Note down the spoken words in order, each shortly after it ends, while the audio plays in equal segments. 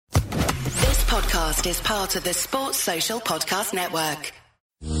podcast is part of the Sports Social Podcast Network.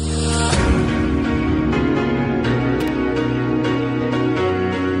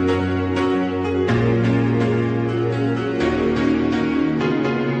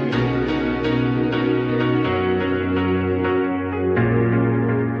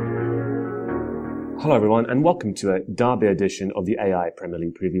 Hello everyone and welcome to a Derby edition of the AI Premier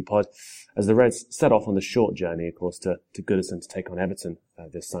League Preview Pod as the Reds set off on the short journey, of course, to Goodison to take on Everton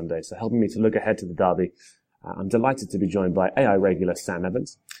this Sunday. So helping me to look ahead to the Derby, I'm delighted to be joined by AI regular Sam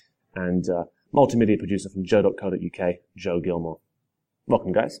Evans and multimedia producer from joe.co.uk, Joe Gilmore.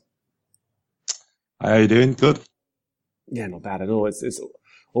 Welcome guys. How are you doing? Good? Yeah, not bad at all. It's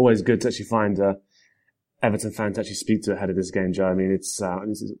always good to actually find Everton fan to actually speak to ahead of this game, Joe. I mean, it's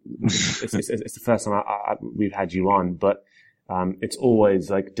the first time we've had you on, but it's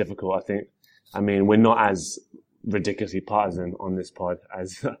always like difficult. I mean, we're not as ridiculously partisan on this pod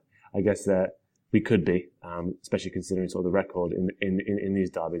as I guess that we could be, especially considering sort of the record in these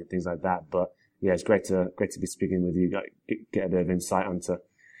derbies and things like that. But yeah, it's great to be speaking with you, get a bit of insight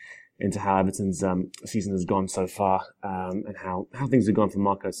into how Everton's season has gone so far, and how things have gone for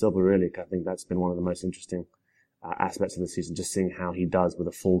Marco Silva, really. I think that's been one of the most interesting aspects of the season, just seeing how he does with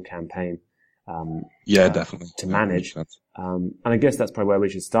a full campaign. Definitely. To manage. And I guess that's probably where we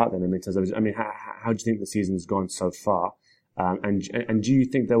should start then. How do you think the season's gone so far? And do you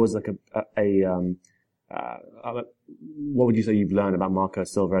think there was like what would you say you've learned about Marco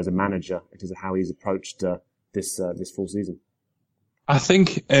Silva as a manager in terms of how he's approached this full season? I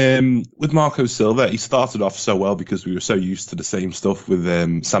think with Marco Silva, he started off so well because we were so used to the same stuff with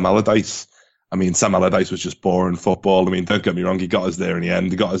Sam Allardyce. I mean, Sam Allardyce was just boring football. I mean, don't get me wrong, he got us there in the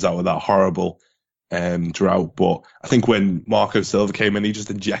end. He got us out of that horrible drought. But I think when Marco Silva came in, he just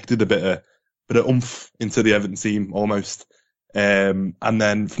injected a bit of oomph into the Everton team almost. And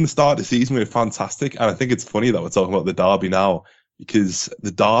then from the start of the season, we were fantastic. And I think it's funny that we're talking about the derby now, because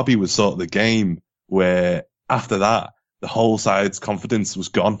the derby was sort of the game where after that, the whole side's confidence was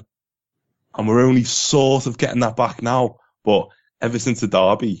gone. And we're only sort of getting that back now. But ever since the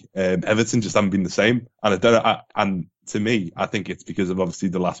derby, Everton just haven't been the same. And and to me, I think it's because of obviously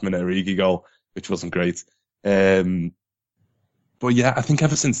the last minute Origi goal, which wasn't great. But yeah, I think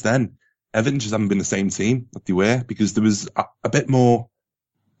ever since then, Everton just haven't been the same team that they were, because there was a bit more,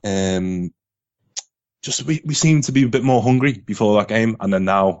 we seemed to be a bit more hungry before that game. And then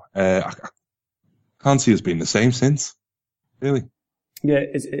now, I can't see us being the same since. Really? Yeah,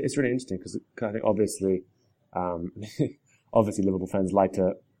 it's really interesting because I think obviously Liverpool fans like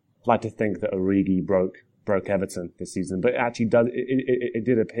to think that Origi broke Everton this season, but it actually it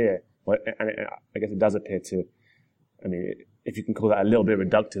did appear, and I guess it does appear to. I mean, if you can call that a little bit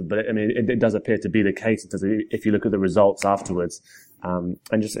reductive, but it does appear to be the case in terms of if you look at the results afterwards, and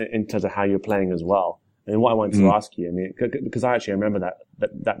just in terms of how you're playing as well. And what I wanted to ask you, I mean, because I actually remember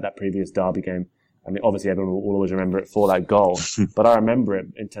that previous derby game. I mean, obviously everyone will always remember it for that goal, but I remember it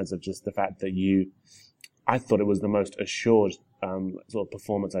in terms of just the fact that I thought it was the most assured, sort of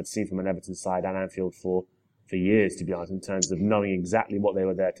performance I'd seen from an Everton side at Anfield for years, to be honest, in terms of knowing exactly what they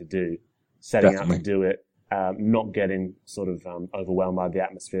were there to do, setting out to do it, not getting sort of, overwhelmed by the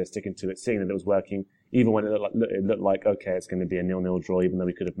atmosphere, sticking to it, seeing that it was working, even when it looked like, okay, it's going to be a 0-0 draw, even though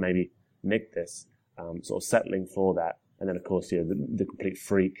we could have maybe nicked this, sort of settling for that. And then of course, the complete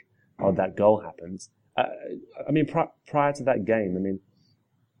freak of that goal happens. I mean, prior to that game, I mean,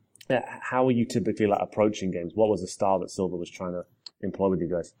 how were you typically like approaching games? What was the style that Silva was trying to employ with you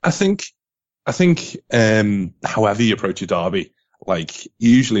guys? I think, however you approach a derby, like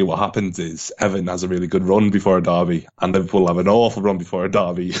usually what happens is Everton has a really good run before a derby, and Liverpool have an awful run before a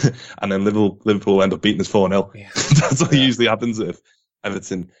derby, and then Liverpool end up beating us 4-0. Yeah. That's what usually happens with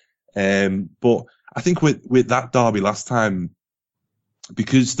Everton. But I think with that derby last time,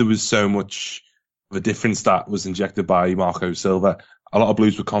 because there was so much of a difference that was injected by Marco Silva, a lot of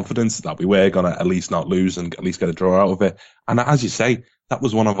Blues were confident that we were going to at least not lose and at least get a draw out of it. And as you say, that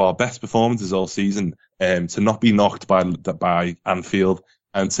was one of our best performances all season, to not be knocked by Anfield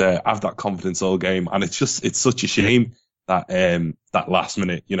and to have that confidence all game. And it's such a shame that, that last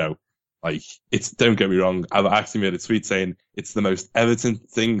minute, don't get me wrong, I've actually made a tweet saying it's the most Everton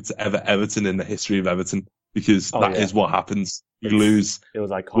thing to ever Everton in the history of Everton, because that is what happens. You lose. It was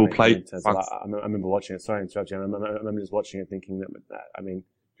iconic. We'll play. I remember watching it. Sorry to interrupt you. I remember just watching it, thinking that. I mean,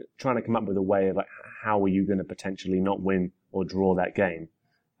 trying to come up with a way of like, how were you going to potentially not win or draw that game?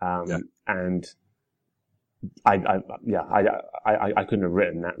 And I couldn't have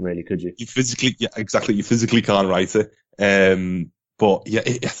written that, really, could you? You physically, exactly. You physically can't write it. But yeah,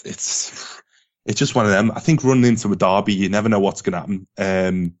 it's just one of them. I think running into a derby, you never know what's going to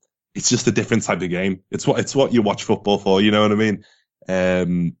happen. it's just a different type of game. It's what you watch football for. You know what I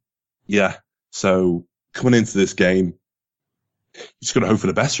mean? Yeah. So coming into this game, just got to hope for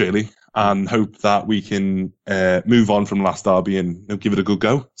the best, really, and hope that we can move on from last derby and give it a good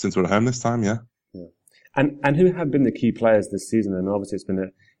go since we're at home this time. Yeah. Yeah. And who have been the key players this season? And obviously,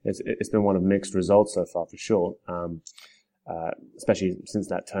 it's been one of mixed results so far for sure. Especially since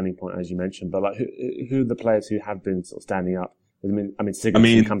that turning point, as you mentioned. But like, who are the players who have been sort of standing up? I mean,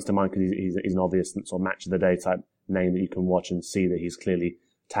 Sigurdsson comes to mind because he's an obvious sort of match of the day type name that you can watch and see that he's clearly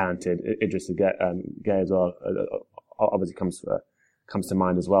talented. Idris Gay as well, obviously comes to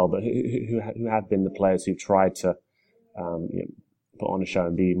mind as well. But who have been the players who've tried to put on a show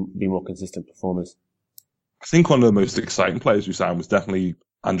and be more consistent performers? I think one of the most exciting players we signed was definitely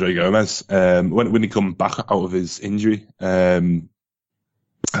Andre Gomez. When he come back out of his injury, I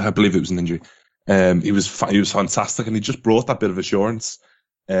believe it was an injury. He was fantastic, and he just brought that bit of assurance.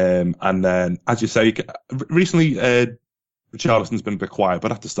 And then, as you say, recently Richarlison's been a bit quiet,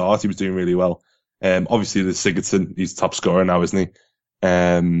 but at the start he was doing really well. Obviously, there's Sigurdsson; he's top scorer now, isn't he?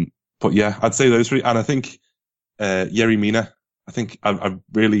 But yeah, I'd say those three. And I think Yerry Mina. I think I'm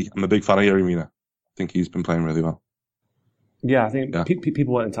a big fan of Yerry Mina. I think he's been playing really well. Yeah, I think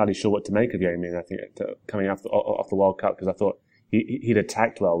people weren't entirely sure what to make of Yerry Mina. I think coming off the World Cup, because I thought he'd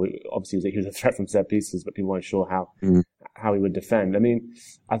attacked well. Obviously, he was a threat from set pieces, but people weren't sure how he would defend. I mean,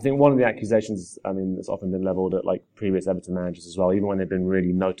 I think one of the accusations, that's often been levelled at like previous Everton managers as well, even when they've been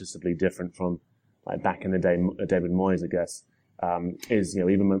really noticeably different from like back in the day, David Moyes, I guess, is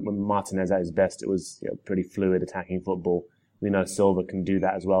even when Martinez at his best, it was pretty fluid attacking football. We know Silva can do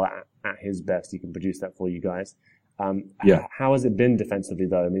that as well at his best. He can produce that for you guys. How has it been defensively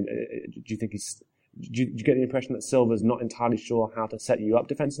though? I mean, do you think do you get the impression that Silva's not entirely sure how to set you up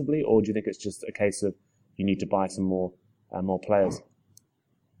defensively, or do you think it's just a case of you need to buy some more players?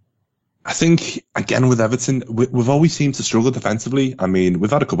 I think, again, with Everton, we've always seemed to struggle defensively. I mean,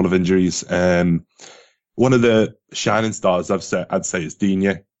 we've had a couple of injuries. One of the shining stars I'd say is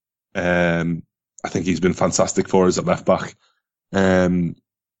Digne. I think he's been fantastic for us at left back.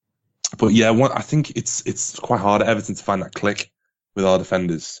 But yeah, I think it's quite hard at Everton to find that click with our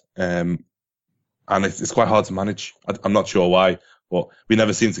defenders. And it's quite hard to manage. I'm not sure why, but we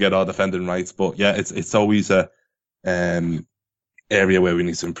never seem to get our defending right. But yeah, it's always a area where we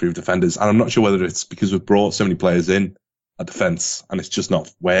need to improve defenders. And I'm not sure whether it's because we've brought so many players in at defence and it's just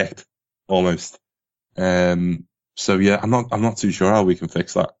not worked almost. So yeah, I'm not too sure how we can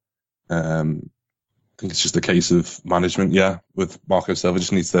fix that. I think it's just a case of management. Yeah, with Marco Silva,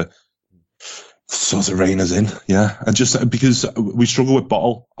 just needs to sort of rein us in. Yeah, and just because we struggle with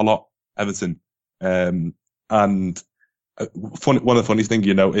bottle a lot, Everton. And one of the funniest things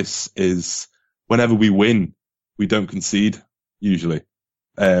you notice is whenever we win, we don't concede usually,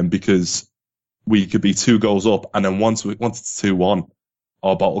 because we could be 2 goals up, and then once it's 2-1,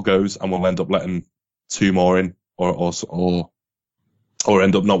 our bottle goes, and we'll end up letting 2 more in, or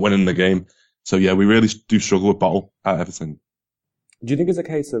end up not winning the game. So yeah, we really do struggle with bottle at Everton. Do you think it's a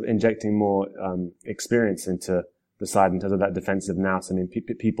case of injecting more experience into the side in terms of that defensive nous? I mean,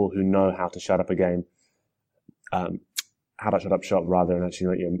 people who know how to shut up a game, how to shut up shop rather, and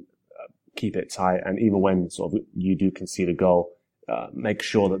actually keep it tight. And even when sort of you do concede a goal, make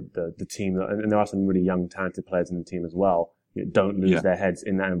sure that the team, and there are some really young, talented players in the team as well, don't lose their heads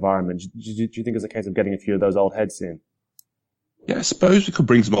in that environment. Do you think it's a case of getting a few of those old heads in? Yeah, I suppose we could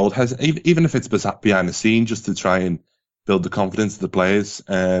bring some old heads, even if it's behind the scene, just to try and build the confidence of the players.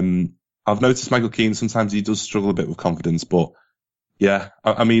 I've noticed Michael Keane, sometimes he does struggle a bit with confidence, but yeah,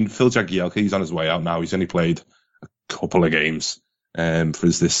 I mean, Phil Jagielka, he's on his way out now. He's only played a couple of games for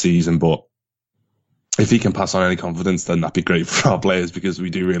us this season, but if he can pass on any confidence, then that'd be great for our players, because we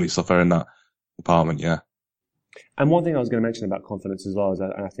do really suffer in that department, yeah. And one thing I was going to mention about confidence as well is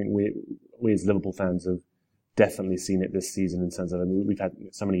that I think we as Liverpool fans have definitely seen it this season, in terms of, we've had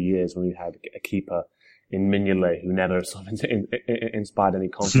so many years when we've had a keeper in Mignolet who never sort of inspired any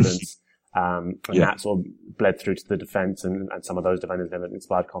confidence. And that sort of bled through to the defence, and some of those defenders never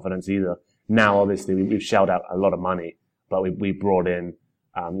inspired confidence either. Now, obviously, we've shelled out a lot of money, but we brought in,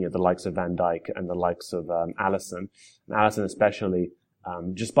 the likes of Van Dijk and the likes of Alisson. And Alisson especially,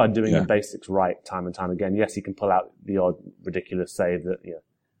 just by doing the basics right time and time again. Yes, he can pull out the odd ridiculous save that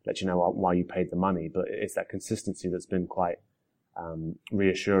let you know why you paid the money, but it's that consistency that's been quite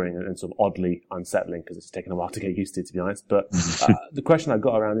reassuring and sort of oddly unsettling, because it's taken a while to get used to be honest. But the question I've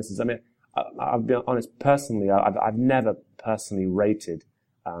got around this is, I'll be honest, personally, I've never personally rated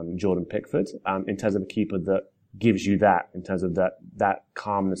Jordan Pickford in terms of a keeper that gives you that, in terms of that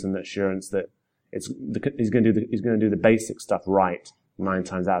calmness and that assurance that he's going to do the basic stuff right 9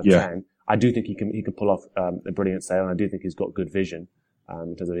 times out of Yeah. 10. I do think he can pull off a brilliant sale, and I do think he's got good vision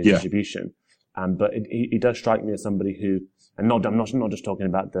in terms of his distribution. But he does strike me as somebody who, and I'm not just talking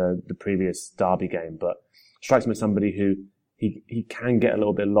about the previous Derby game, but strikes me as somebody who he can get a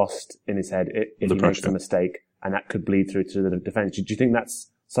little bit lost in his head if he makes a mistake, and that could bleed through to the defence. Do you think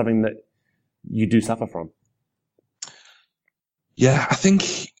that's something that you do suffer from? Yeah, I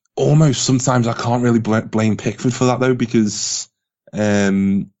think almost sometimes I can't really blame Pickford for that though, because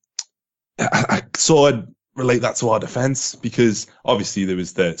I sort of relate that to our defence, because obviously there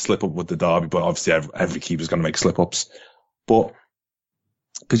was the slip up with the Derby, but obviously every keeper's going to make slip ups. But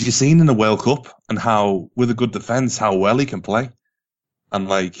because you've seen in the World Cup and how with a good defence how well he can play, and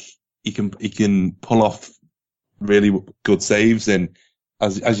like he can pull off really good saves, and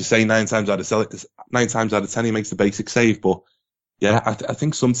as you say, 9 times out of 10 he makes the basic save. But yeah, I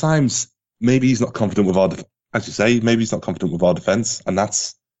think sometimes maybe he's not confident with our defence, and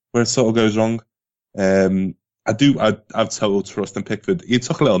that's where it sort of goes wrong. I've total trust in Pickford. He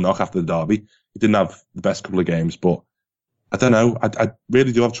took a little knock after the Derby. He didn't have the best couple of games, but I don't know. I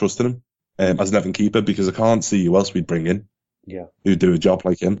really do have trust in him as an Everton keeper, because I can't see who else we'd bring in. Yeah, who'd do a job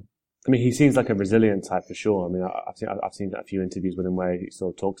like him. I mean, he seems like a resilient type for sure. I mean, I've seen a few interviews with him where he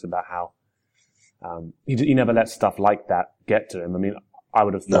sort of talks about how he never lets stuff like that get to him. I mean, I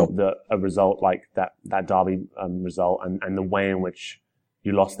would have thought that a result like that Derby result and the way in which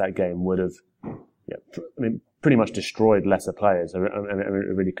you lost that game would have, pretty much destroyed lesser players. I mean,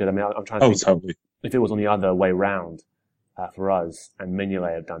 it really could. I mean, I'm trying to think totally. If it was on the other way round for us, and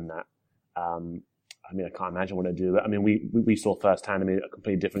Mignolet had done that. I mean, I can't imagine what they'd do. I mean, we saw firsthand. I mean, a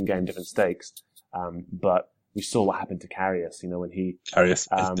completely different game, different stakes. But we saw what happened to Karius. When he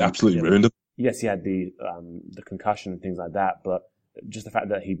absolutely ruined him. Yes, he had the concussion and things like that, but just the fact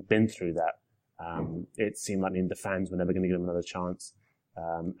that he'd been through that, it seemed like the fans were never going to give him another chance,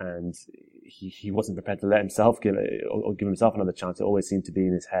 and he wasn't prepared to let himself give himself another chance. It always seemed to be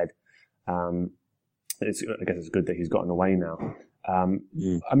in his head. I guess it's good that he's gotten away now.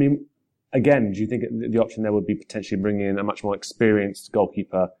 I mean, again, do you think the option there would be potentially bringing in a much more experienced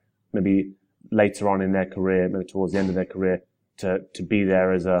goalkeeper, maybe later on in their career, maybe towards the end of their career, to be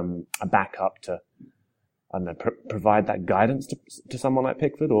there as a backup to, I don't know, provide that guidance to someone like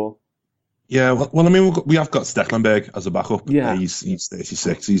Pickford? Or yeah, well, I mean, we have got Stecklenberg as a backup. Yeah, he's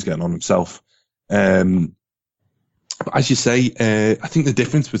 36. He's getting on himself. But as you say, I think the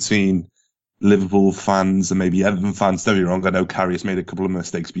difference between Liverpool fans and maybe Everton fans, don't be wrong, I know Karius made a couple of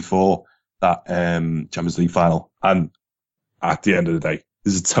mistakes before that Champions League final, and at the end of the day,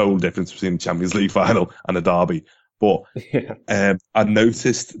 there's a total difference between the Champions League final and the Derby. But I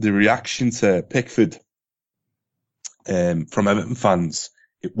noticed the reaction to Pickford from Everton fans.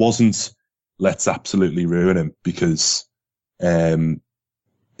 It wasn't, let's absolutely ruin him, because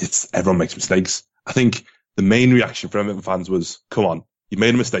it's everyone makes mistakes. I think the main reaction from Everton fans was, come on, you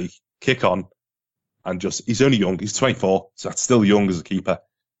made a mistake, kick on, and he's only young, he's 24, so that's still young as a keeper.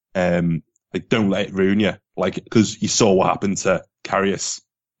 Don't let it ruin you, because you saw what happened to Karius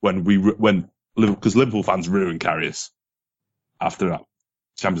because Liverpool fans ruined Karius after that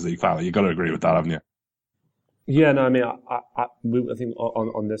Champions League final. You've got to agree with that, haven't you? Yeah, no, I mean, I think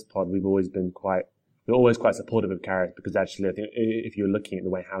on this pod we're always quite supportive of Karius, because actually I think if you're looking at the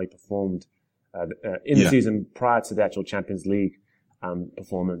way how he performed in the season prior to the actual Champions League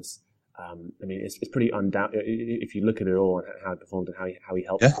performance, I mean, it's pretty undoubted if you look at it all and how he performed and how he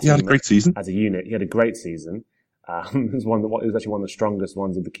helped. Yeah, he had a great season as a unit. He had a great season. It was actually one of the strongest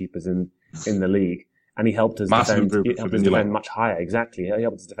ones of the keepers in the league, and he helped us defend much higher. Exactly, he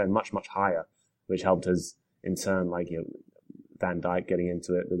helped us defend much higher, which helped us in turn. Van Dijk getting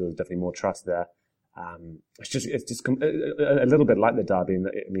into it, there was definitely more trust there. It's just a little bit like the Derby.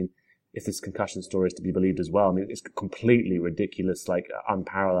 I mean, if this concussion story is to be believed as well, I mean, it's completely ridiculous,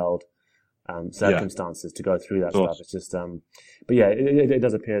 unparalleled circumstances to go through that stuff. It's just, but yeah, it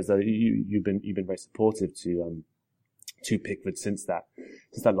does appear as though you've been very supportive to Pickford since that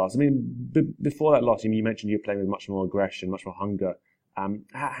loss. I mean, before that loss, you mentioned you were playing with much more aggression, much more hunger.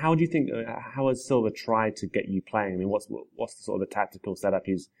 How do you think? How has Silva tried to get you playing? I mean, what's the sort of the tactical setup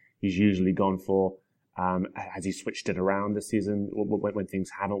he's usually gone for? Has he switched it around this season when things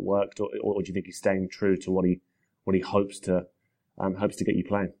haven't worked, or do you think he's staying true to what he hopes to get you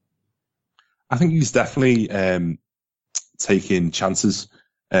playing? I think he's definitely taking chances.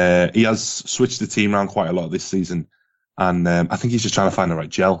 He has switched the team around quite a lot this season, and I think he's just trying to find the right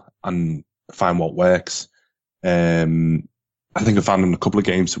gel and find what works. I think I found in a couple of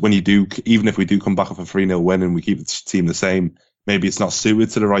games when even if we do come back off a 3-0 win and we keep the team the same, maybe it's not suited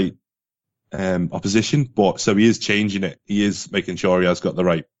to the right opposition. But so he is changing it. He is making sure he has got the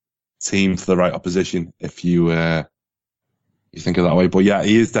right team for the right opposition. If you think of that way, but yeah,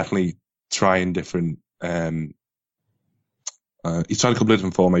 he is definitely trying different. He's trying a couple of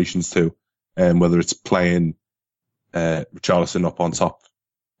different formations too, whether it's playing Richarlison up on top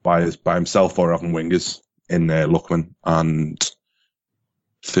by himself or having wingers in Lookman and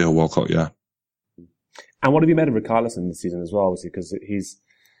Theo Walcott. Yeah. And what have you made of Richarlison this season as well? Obviously, because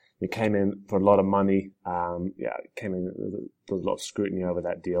he came in for a lot of money. Came in. There was a lot of scrutiny over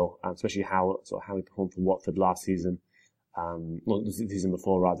that deal, especially how he performed for Watford last season. The season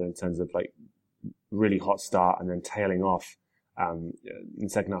before, rather, in terms of like really hot start and then tailing off in the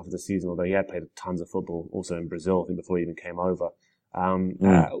second half of the season. Although he had played tons of football, also in Brazil, I think, before he even came over.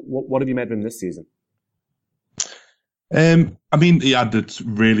 What have you made of him this season? I mean, he had a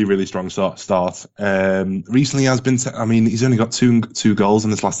really, really strong start. Recently has been, he's only got two goals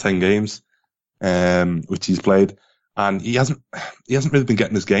in his last 10 games, which he's played. And he hasn't really been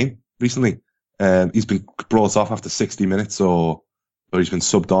getting his game recently. He's been brought off after 60 minutes or he's been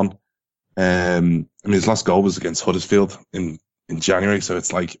subbed on. His last goal was against Huddersfield in January. So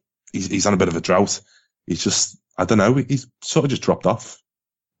it's like, he's on a bit of a drought. He's just, I don't know, he's sort of just dropped off.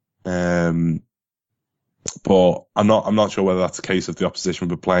 But I'm not sure whether that's a case of the opposition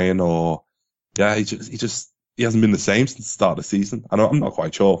we're playing or, yeah, he hasn't been the same since the start of the season. I'm not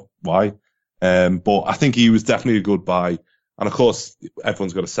quite sure why. But I think he was definitely a good buy. And of course,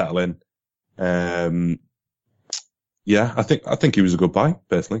 everyone's got to settle in. Yeah, I think he was a good buy,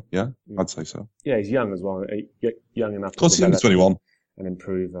 personally. Yeah, I'd say so. Yeah, he's young as well. Young enough to, of course, he's 21 and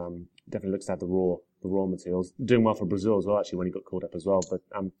improve. Definitely looks to have the raw materials. Doing well for Brazil as well, actually, when he got called up as well. But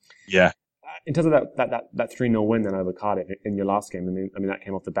yeah. In terms of that 3-0 win then over Cardiff in your last game, I mean that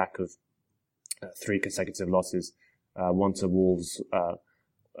came off the back of 3 consecutive losses, one to Wolves,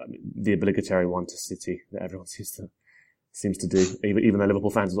 the obligatory one to City that everyone seems to do. Even though Liverpool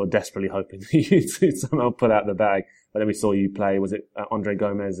fans are sort of desperately hoping that you'd somehow pull out the bag. But then we saw you play. Was it Andre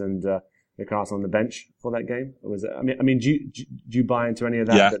Gomez and Newcastle on the bench for that game? Or was it? I mean, do you buy into any of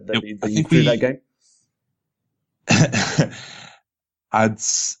that? Yeah, that you threw that game?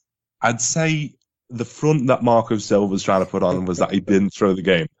 I'd say the front that Marco Silva was trying to put on was that he didn't throw the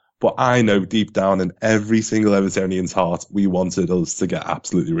game. But I know deep down in every single Evertonian's heart, we wanted us to get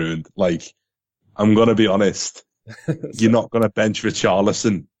absolutely ruined. Like, I'm going to be honest. You're not going to bench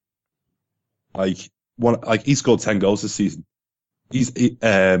Richarlison. He scored 10 goals this season.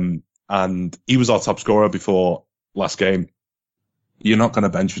 And he was our top scorer before last game. You're not going to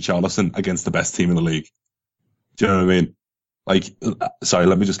bench Richarlison against the best team in the league. Do you know what I mean? Sorry,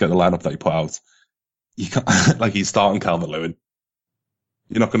 let me just get the lineup that he put out. You can't, he's starting Calvert-Lewin.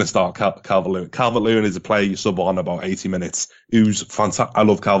 You're not going to start Calvert-Lewin. Calvert-Lewin is a player you sub on about 80 minutes. Who's fantastic. I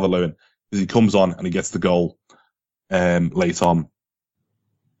love Calvert-Lewin because he comes on and he gets the goal late on.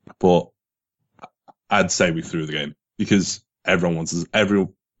 But I'd say we threw the game because no one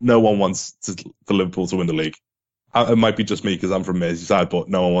wants for Liverpool to win the league. It might be just me because I'm from Merseyside, but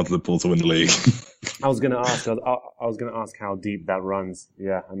no one wants Liverpool to win the league. I was going to ask how deep that runs.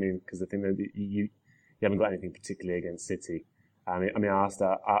 Yeah, I mean, because the thing that you haven't got anything particularly against City. I asked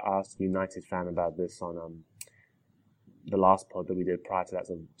a United fan about this on the last pod that we did prior to that,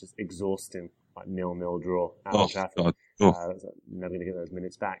 so just exhausting 0-0 draw at Old Trafford. Never going to get those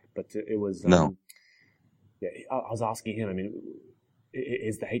minutes back, but it was. No. Yeah, I was asking him. I mean,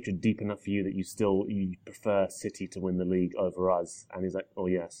 is the hatred deep enough for you that you prefer City to win the league over us? And he's like, oh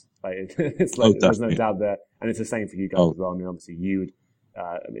yes, it's like there's no doubt there, and it's the same for you guys as well. I mean, obviously you'd.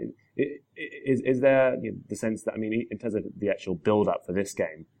 Is there the sense that, in terms of the actual build-up for this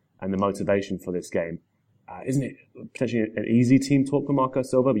game and the motivation for this game, isn't it potentially an easy team talk for Marco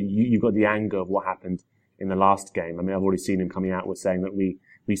Silva? But you've got the anger of what happened in the last game. I've already seen him coming out with saying that we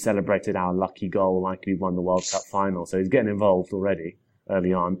celebrated our lucky goal like we won the World Cup final. So he's getting involved already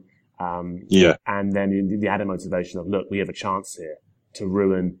early on. And then the added motivation of, look, we have a chance here to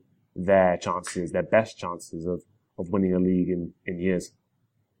ruin their chances, their best chances of winning a league in years.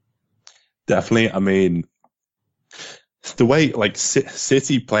 Definitely. The way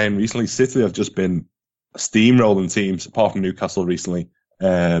City playing recently, City have just been steamrolling teams apart from Newcastle recently,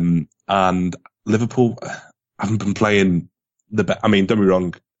 and Liverpool haven't been playing don't be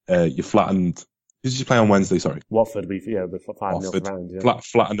wrong. You flattened. Who did you play on Wednesday? Sorry, Watford. We're 5-0 round. Yeah.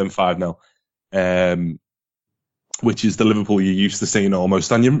 Flattened them 5-0, which is the Liverpool you're used to seeing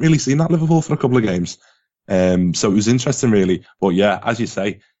almost, and you haven't really seen that Liverpool for a couple of games. So it was interesting, really. But yeah, as you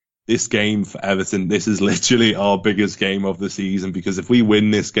say, this game for Everton, this is literally our biggest game of the season, because if we win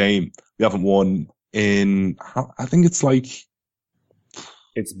this game, we haven't won in, I think it's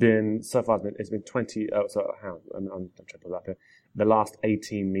It's been so far. It's been 20. Oh, so hang on, I'm trying to pull it up here. The last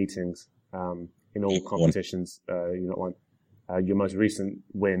 18 meetings in all competitions. You not won. Your most recent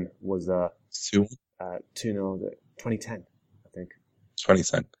win was 2-0, 2010, I think.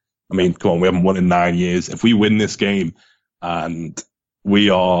 2010. I mean, come on, we haven't won in 9 years. If we win this game and we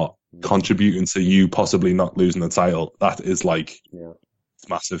are contributing to you possibly not losing the title, that is like, it's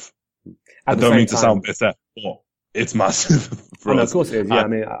massive. I don't mean to sound bitter, but it's massive for us. Of course it is. Yeah, I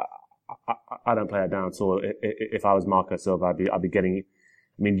mean, I don't play it down at all. If I was Marco Silva, I'd be getting.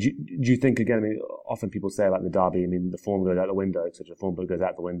 I mean, do you think again? I mean, often people say about the derby. I mean, the form goes out the window, etc. The form goes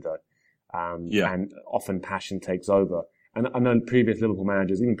out the window, and often passion takes over. And I know previous Liverpool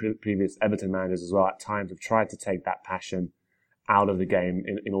managers, even previous Everton managers as well, at times have tried to take that passion out of the game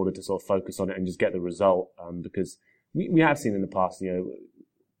in order to sort of focus on it and just get the result. Because we have seen in the past,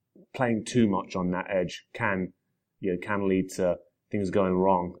 playing too much on that edge can lead to things going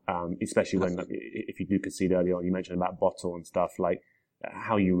wrong, especially when if you do concede early on. You mentioned about Bottle and stuff, like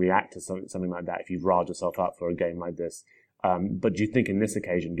how you react to something like that if you've riled yourself up for a game like this. But do you think in this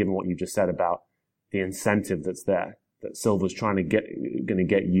occasion, given what you've just said about the incentive that's there, that Silva's going to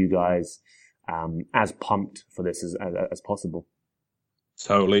get you guys as pumped for this as possible?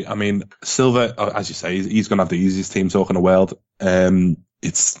 Totally. I mean, Silva, as you say, he's going to have the easiest team talk in the world.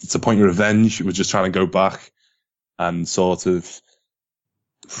 It's a point of revenge. We're just trying to go back and sort of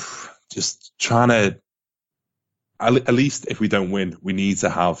just trying to, at least if we don't win, we need to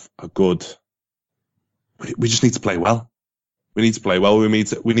have a good, we just need to play well. We need to play well. We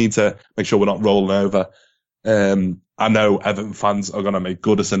need to make sure we're not rolling over. I know Everton fans are going to make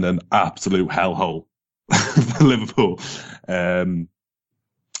Goodison an absolute hellhole for Liverpool.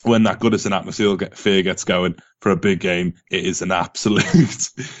 When that Goodison atmosphere gets going for a big game, it is an absolute,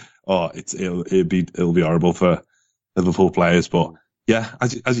 it'll be horrible for Liverpool players. But yeah,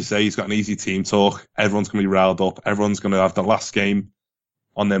 as you say, he's got an easy team talk. Everyone's going to be riled up. Everyone's going to have the last game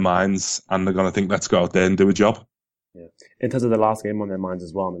on their minds, and they're going to think, let's go out there and do a job. Yeah. In terms of the last game on their minds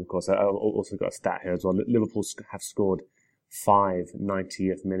as well, and of course, I also got a stat here as well. Liverpool have scored 5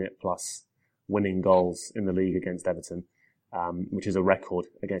 90th minute plus winning goals in the league against Everton, which is a record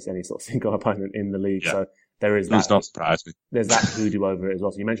against any sort of single opponent in the league. Yeah. So there is that. It's not surprising. There's that hoodoo over it as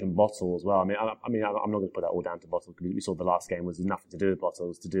well. So you mentioned Bottle as well. I mean, I'm not going to put that all down to Bottle, because we saw the last game was nothing to do with Bottle. It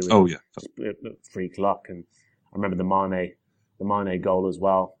was to do with just freak luck. And I remember the Mane goal as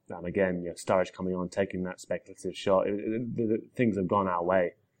well. And again, Sturridge coming on, taking that speculative shot. Things have gone our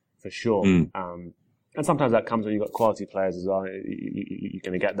way for sure. And sometimes that comes when you've got quality players as well. You're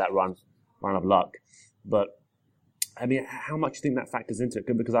going to get that run of luck. But I mean, how much do you think that factors into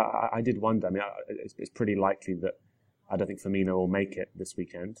it? Because I did wonder. I mean, it's pretty likely that I don't think Firmino will make it this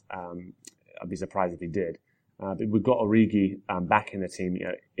weekend. I'd be surprised if he did. But we've got Origi back in the team,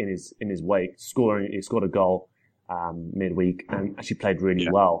 in his wake, scoring. He scored a goal midweek and actually played really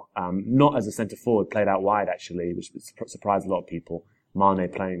well. Not as a centre forward, played out wide actually, which surprised a lot of people. Mane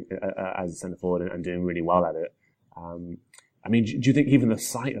playing as a centre forward and doing really well at it. I mean, do you think even the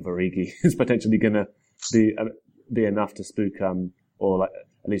sight of Origi is potentially going to be enough to spook or like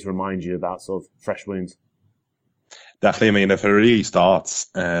at least remind you about sort of fresh wounds? Definitely. I mean, if Origi starts,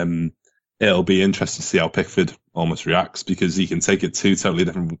 it'll be interesting to see how Pickford almost reacts, because he can take it two totally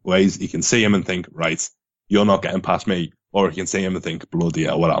different ways. He can see him and think, right, you're not getting past me, or he can see him and think, bloody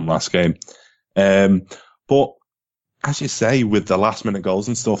hell, what happened last game? But as you say, with the last minute goals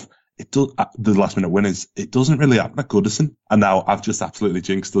and stuff, the last minute winners, it doesn't really happen at Goodison. And now I've just absolutely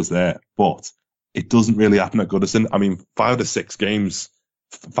jinxed us there, but it doesn't really happen at Goodison. I mean, 5 of the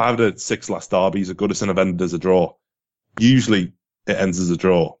 6 last derbies at Goodison have ended as a draw. Usually it ends as a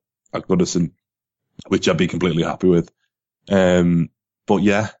draw at Goodison, which I'd be completely happy with. But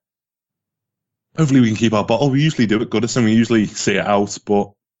yeah, hopefully we can keep our bottle. We usually do at Goodison. We usually see it out,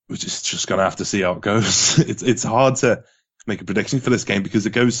 but we're just going to have to see how it goes. It's hard to make a prediction for this game because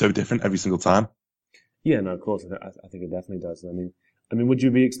it goes so different every single time. Yeah, no, of course. I think it definitely does. I mean, would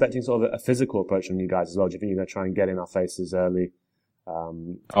you be expecting sort of a physical approach from you guys as well? Do you think you're going to try and get in our faces early?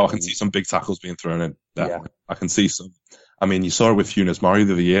 I can see some big tackles being thrown in. Definitely. Yeah. I can see some. I mean, you saw it with Funes Mori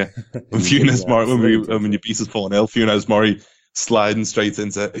the other year. When when you beat us 4-0, Funes Mori sliding straight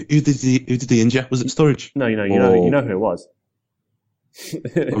into who did he injure? Was it Sturridge? No, you know who it was.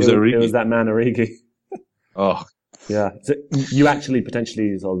 It was that man Origi. Oh. Yeah, so you actually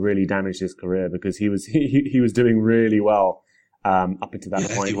potentially sort of really damaged his career, because he was doing really well up until that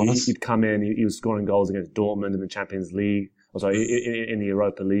point. He'd come in, he was scoring goals against Dortmund in the Champions League. In the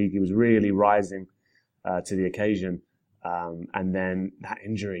Europa League, he was really rising to the occasion. And then that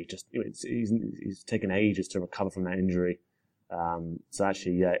injury, he's taken ages to recover from that injury. So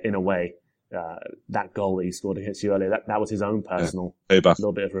actually, yeah, in a way, that goal that he scored against you earlier, that was his own personal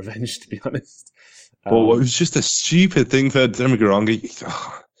little bit of revenge, to be honest. Well, it was just a stupid thing for Demigorangi.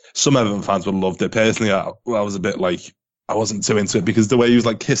 Some Everton fans would have loved it. Personally, I was a bit like, I wasn't too into it because the way he was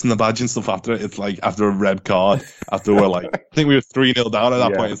like kissing the badge and stuff after it, it's like after a red card, after we're like, I think we were 3-0 down at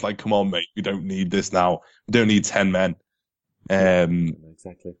that point. It's like, come on, mate, we don't need this now. We don't need 10 men.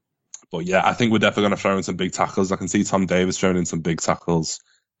 Exactly. But yeah, I think we're definitely going to throw in some big tackles. I can see Tom Davis throwing in some big tackles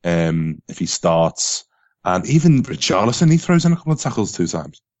if he starts. And even Richarlison, he throws in a couple of tackles a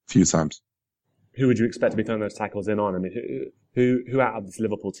few times. Who would you expect to be throwing those tackles in on? I mean, who out of this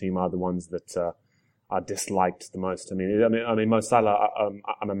Liverpool team are the ones that are disliked the most? I mean, Mo Salah.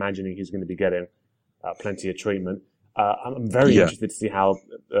 I'm imagining he's going to be getting plenty of treatment. I'm very interested to see how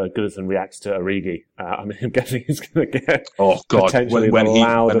Goodison reacts to Origi. I'm guessing he's going to get potentially the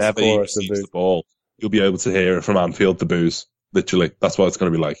loudest chorus of boos. The ball, you'll be able to hear it from Anfield, the boos. Literally, that's what it's going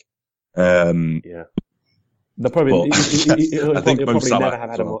to be like. Yeah. They'll probably, he'll probably never have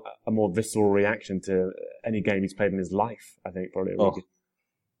had a more visceral reaction to any game he's played in his life, I think, probably.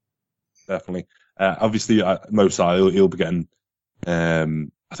 Definitely. Obviously, Mo Salah, he'll be getting, I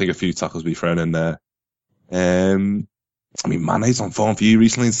think, a few tackles will be thrown in there. I mean, Mane's on form for you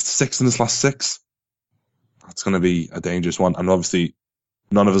recently. It's 6 in his last 6. That's going to be a dangerous one. And obviously,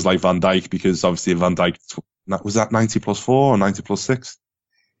 none of us like Van Dijk because obviously Van Dijk, was that 90 plus 4 or 90 plus 6?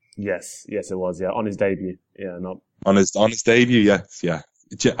 Yes, it was. Yeah, on his debut. Yeah, not on his debut. Yes, yeah.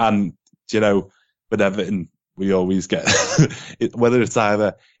 And you know, with Everton, we always get whether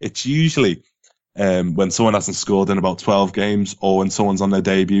it's usually when someone hasn't scored in about 12 games, or when someone's on their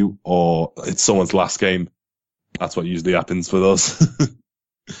debut, or it's someone's last game. That's what usually happens with us.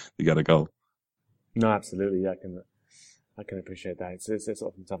 You get a goal. No, absolutely. Yeah, I can appreciate that. It's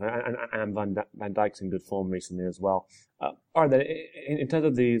often tough, and Van Dijk's in good form recently as well. All right, then, in terms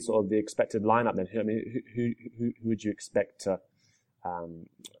of the sort of the expected lineup, then, who would you expect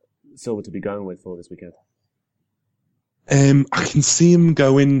Silva to be going with for this weekend? I can see him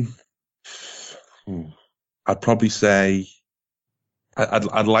going. I'd probably say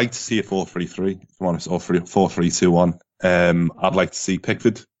I'd like to see a 4-3-3, if I'm honest, or 4-3-2-1. I'd like to see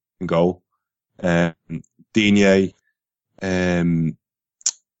Pickford in goal, Digne,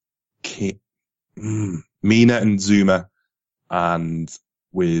 Mina and Zuma, and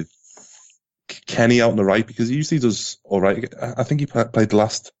with Kenny out on the right, because he usually does all right. I think he played the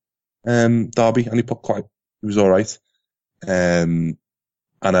last derby and he was all right. And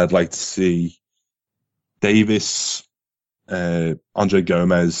I'd like to see Davis, Andre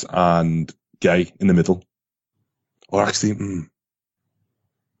Gomez, and Gay in the middle. Or actually,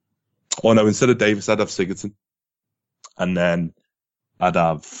 oh no, instead of Davis, I'd have Sigurdsson. And then I'd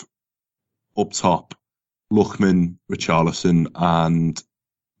have up top Lookman, Richarlison, and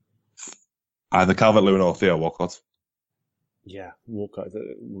either Calvert-Lewin or Theo Walcott. Yeah, Walcott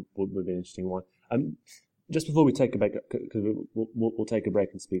would be an interesting one. Just before we take a break, because we'll take a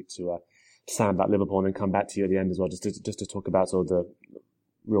break and speak to Sam about Liverpool, and then come back to you at the end as well, just to talk about sort of the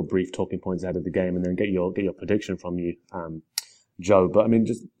real brief talking points ahead of the game, and then get your prediction from you, Joe. But I mean,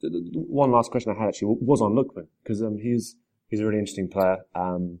 just one last question I had actually was on Lookman, because he's a really interesting player,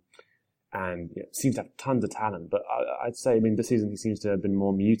 and seems to have tons of talent. But I'd say, I mean, this season he seems to have been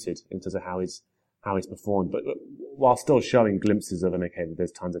more muted in terms of how he's performed. But while still showing glimpses of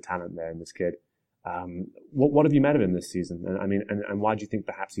there's tons of talent there in this kid. What have you made of him this season? And I mean, and why do you think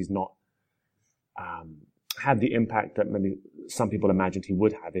perhaps he's not had the impact that maybe some people imagined he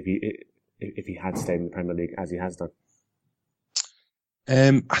would have if he had stayed in the Premier League as he has done?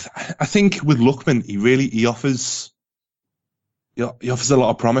 I think with Lookman, he offers a lot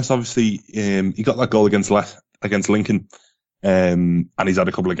of promise. Obviously, he got that goal against Lincoln, and he's had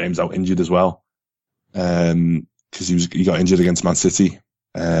a couple of games out injured as well, because he got injured against Man City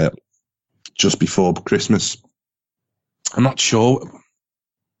just before Christmas. I'm not sure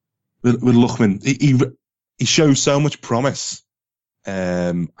with Lookman. He shows so much promise,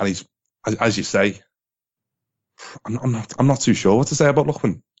 and he's, as you say, I'm not too sure what to say about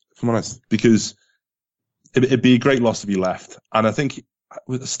Lookman, if I'm honest, because it'd be a great loss if he left. And I think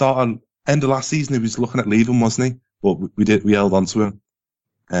with the end of last season, he was looking at leaving, wasn't he? But we held on to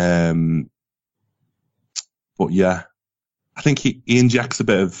him. But yeah, I think he injects a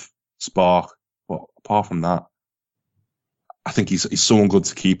bit of spark. But apart from that, I think he's someone good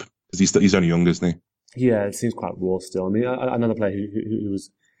to keep, because he's only young, isn't he? Yeah, it seems quite raw still. I mean, another player who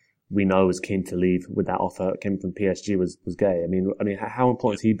we know was keen to leave with that offer came from PSG was Gay. I mean, how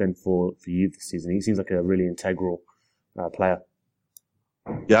important has he been for you this season? He seems like a really integral player.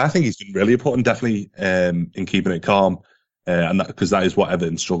 Yeah, I think he's been really important, definitely, in keeping it calm. and because that is what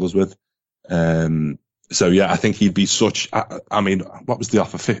Everton struggles with. So yeah, I think he'd be such. I mean, what was the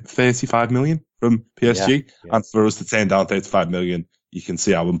offer? 35 million from PSG, Yeah. and for us to turn down 35 million, you can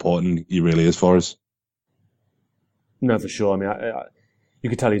see how important he really is for us. No, for sure. I mean, you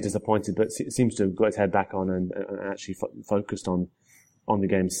could tell he's disappointed, but it seems to have got his head back on and actually focused on the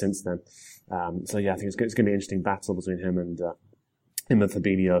game since then. So yeah, I think it's going to be an interesting battle between him and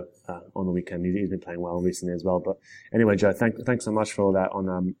Fabinho on the weekend. He's been playing well recently as well. But anyway, Joe, thanks so much for all that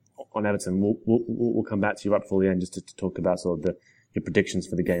on Everton. We'll come back to you right before the end just to talk about sort of your predictions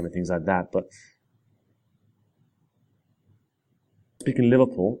for the game and things like that. But speaking of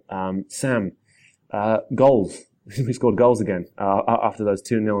Liverpool, Sam, goals. We scored goals again after those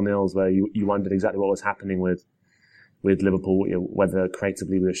 2-0 where you wondered exactly what was happening with Liverpool, whether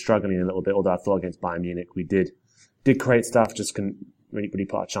creatively we were struggling a little bit. Although I thought against Bayern Munich we did create stuff, just couldn't really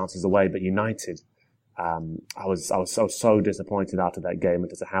put our chances away. But United, I was so disappointed after that game in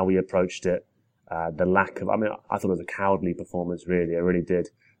terms of how we approached it. The lack of, I thought it was a cowardly performance. Really, I really did.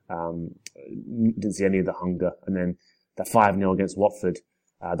 Didn't see any of the hunger, and then that 5-0 against Watford.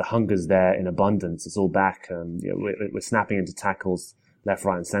 The hunger's there in abundance. It's all back. We're snapping into tackles left,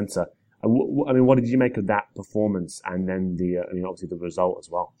 right, and centre. What did you make of that performance? And then obviously the result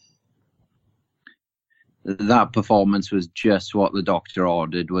as well. That performance was just what the doctor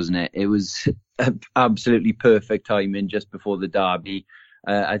ordered, wasn't it? It was absolutely perfect timing just before the derby.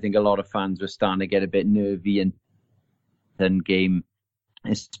 I think a lot of fans were starting to get a bit nervy in game,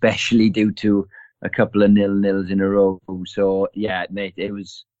 especially due to a couple of 0-0s in a row. So, yeah, mate, it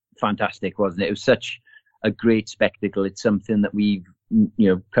was fantastic, wasn't it? It was such a great spectacle. It's something that we've,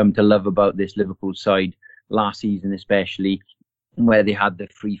 come to love about this Liverpool side last season, especially, where they had the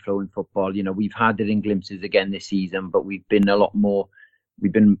free-flowing football. We've had it in glimpses again this season, but we've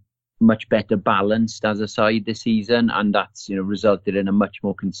been much better balanced as a side this season, and that's, resulted in a much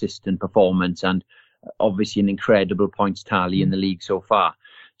more consistent performance and obviously an incredible points tally in the league so far.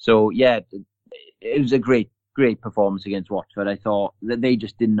 So, yeah, it was a great performance against Watford. I thought that they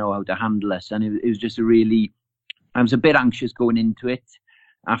just didn't know how to handle us. And it was just I was a bit anxious going into it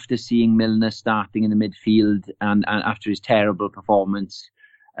after seeing Milner starting in the midfield and after his terrible performance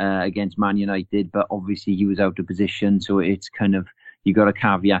against Man United. But obviously he was out of position. So it's kind of, you got to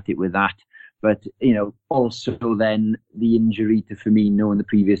caveat it with that. But, also then the injury to Firmino in the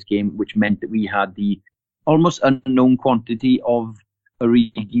previous game, which meant that we had the almost unknown quantity of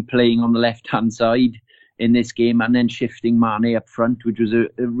Origi playing on the left-hand side in this game and then shifting Mane up front, which was a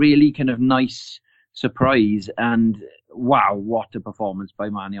really kind of nice surprise. And wow, what a performance by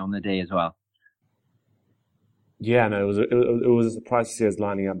Mane on the day as well. Yeah, no, it was a surprise to see us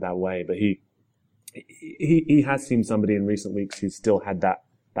lining up that way. But he has seemed somebody in recent weeks who's still had that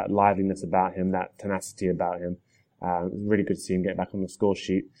liveliness about him, that tenacity about him. It was really good to see him get back on the score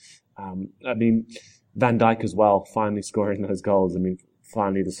sheet. Van Dijk as well, finally scoring those goals.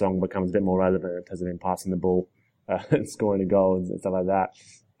 Finally the song becomes a bit more relevant in terms of him passing the ball and scoring a goal and stuff like that.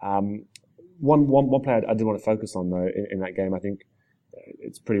 One player I did want to focus on though in that game, I think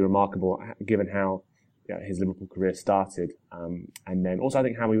it's pretty remarkable given how his Liverpool career started, and then also I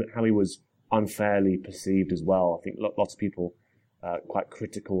think how he was unfairly perceived as well. I think lots of people quite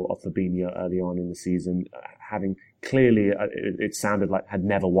critical of Fabinho early on in the season, having clearly it sounded like had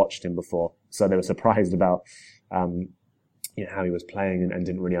never watched him before, so they were surprised about how he was playing and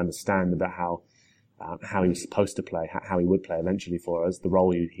didn't really understand about how he was supposed to play, how he would play eventually for us, the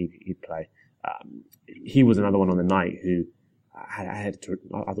role he'd play. He was another one on the night who had I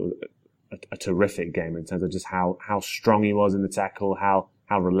thought a terrific game in terms of just how strong he was in the tackle, how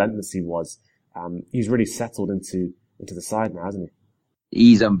relentless he was. He's really settled into the side now, hasn't he?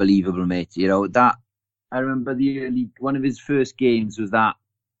 He's unbelievable, mate. That I remember one of his first games was that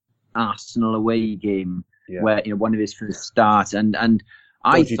Arsenal away game, where one of his first starts, and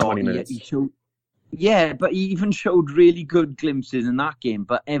I thought he showed, but he even showed really good glimpses in that game.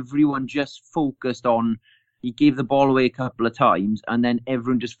 But everyone just focused on, he gave the ball away a couple of times, and then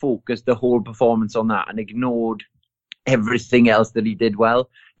everyone just focused the whole performance on that and ignored everything else that he did well.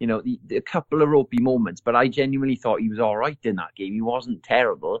 A couple of ropey moments, but I genuinely thought he was all right in that game. He wasn't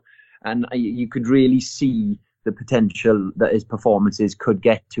terrible, and you could really see the potential that his performances could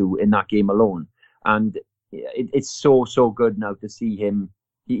get to in that game alone. And it's so good now to see him.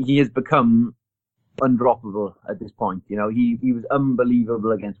 He has become undroppable at this point. He was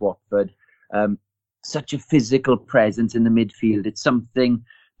unbelievable against Watford. Such a physical presence in the midfield. It's something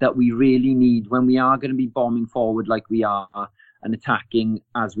that we really need when we are going to be bombing forward like we are and attacking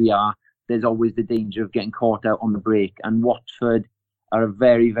as we are. There's always the danger of getting caught out on the break, and Watford are a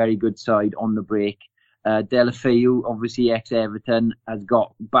very, very good side on the break. Deulofeu, obviously ex-Everton, has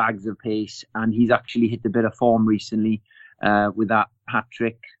got bags of pace, and he's actually hit a bit of form recently with that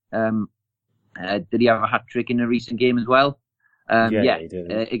hat-trick. Did he have a hat-trick in a recent game as well? Yeah, he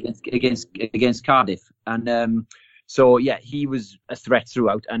did. Against Cardiff. And so, yeah, he was a threat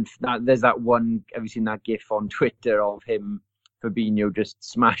throughout. And there's that one, have you seen that gif on Twitter of him, Fabinho, just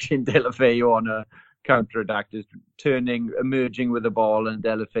smashing Deulofeu on a counter-attack, just emerging with the ball, and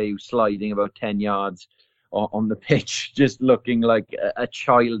Deulofeu sliding about 10 yards on the pitch, just looking like a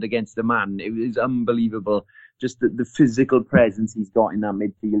child against a man. It was unbelievable. Just the physical presence he's got in that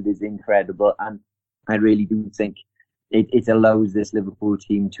midfield is incredible. And I really do think it allows this Liverpool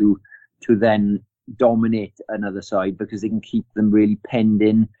team to then dominate another side, because they can keep them really penned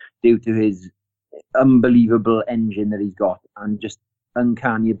in due to his unbelievable engine that he's got, and just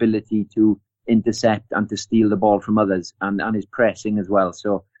uncanny ability to intercept and to steal the ball from others, and his pressing as well.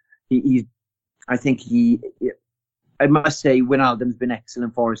 So I must say Wijnaldum's been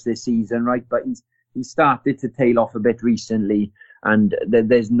excellent for us this season, right? But he's started to tail off a bit recently, and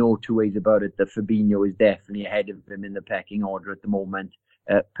there's no two ways about it that Fabinho is definitely ahead of him in the pecking order at the moment.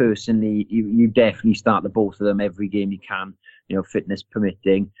 Personally, you definitely start the both of them every game you can, fitness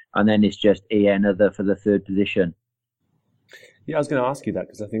permitting, and then it's just another for the third position. Yeah, I was going to ask you that,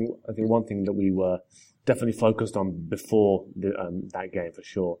 because I think one thing that we were definitely focused on before that game for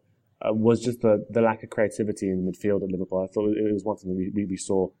sure was just the lack of creativity in the midfield at Liverpool. I thought it was one thing that we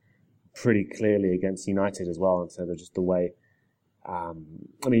saw pretty clearly against United as well, in terms of just the way.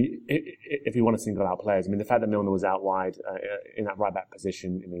 If you want to single out players, the fact that Milner was out wide in that right back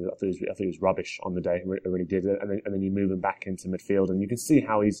position, I thought he was rubbish on the day. It really did, and then you move him back into midfield, and you can see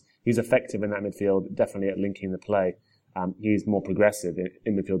how he's effective in that midfield. Definitely at linking the play. He's more progressive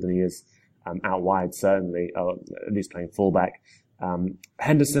in midfield than he is out wide, certainly, at least playing fullback.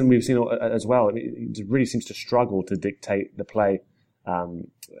 Henderson, we've seen as well. He really seems to struggle to dictate the play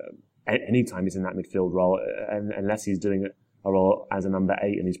anytime he's in that midfield role, unless he's doing a role as a number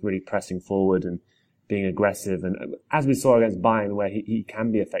 8 and he's really pressing forward and being aggressive. And as we saw against Bayern, where he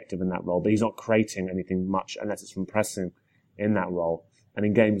can be effective in that role, but he's not creating anything much unless it's from pressing in that role. And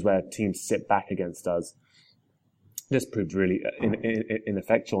in games where teams sit back against us, this proved really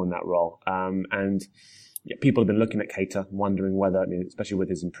ineffectual in that role. And people have been looking at Keita, wondering whether, especially with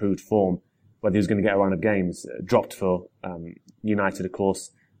his improved form, whether he was going to get a run of games. Dropped for United, of course.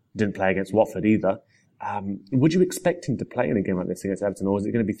 Didn't play against Watford either. Would you expect him to play in a game like this against Everton, or is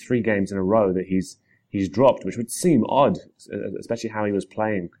it going to be 3 games in a row that he's dropped, which would seem odd, especially how he was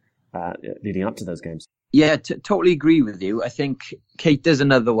playing leading up to those games? Yeah, totally agree with you. I think Keita's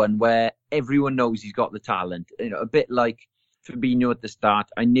another one where everyone knows he's got the talent. A bit like Fabinho at the start.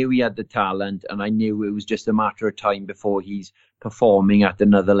 I knew he had the talent, and I knew it was just a matter of time before he's performing at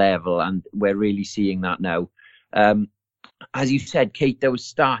another level, and we're really seeing that now. As you said, Keita was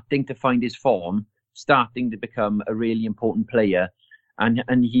starting to find his form, starting to become a really important player,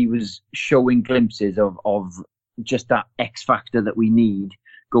 and he was showing glimpses of just that X factor that we need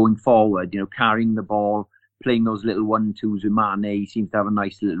going forward, carrying the ball, playing those little 1-2s with Mane. He seems to have a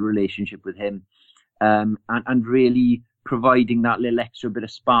nice little relationship with him, and really providing that little extra bit of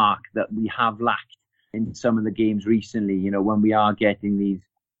spark that we have lacked in some of the games recently. When we are getting these,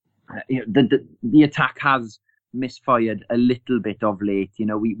 the attack has misfired a little bit of late.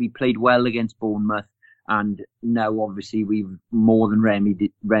 We played well against Bournemouth, and now obviously we've more than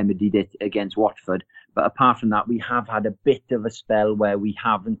remedied it against Watford. But apart from that, we have had a bit of a spell where we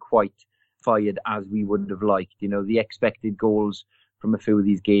haven't quite fired as we would have liked. The expected goals from a few of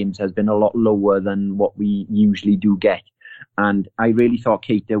these games has been a lot lower than what we usually do get. And I really thought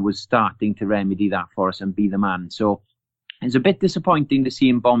Keita was starting to remedy that for us and be the man. So it's a bit disappointing to see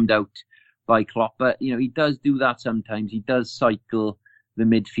him bombed out by Klopp, but he does do that sometimes. He does cycle the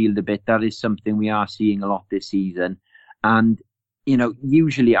midfield a bit. That is something we are seeing a lot this season. And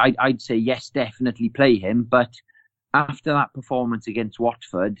usually I'd say yes, definitely play him. But after that performance against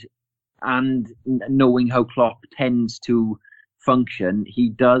Watford, and knowing how Klopp tends to function, he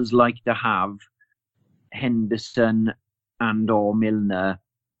does like to have Henderson and/or Milner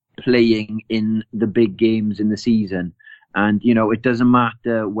playing in the big games in the season. And, it doesn't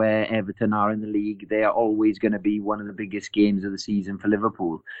matter where Everton are in the league. They are always going to be one of the biggest games of the season for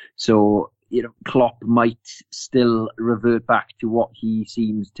Liverpool. So, Klopp might still revert back to what he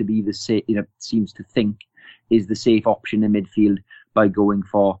seems to be seems to think is the safe option in midfield by going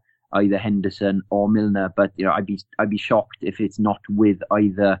for either Henderson or Milner. But, I'd be shocked if it's not with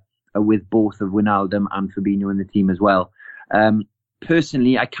both of Wijnaldum and Fabinho in the team as well.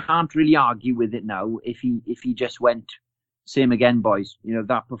 Personally, I can't really argue with it now. If he just went same again, boys.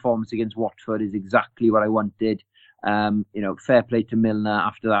 That performance against Watford is exactly what I wanted. Fair play to Milner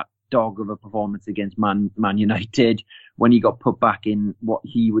after that dog of a performance against Man United, when he got put back in what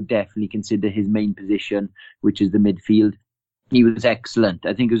he would definitely consider his main position, which is the midfield. He was excellent.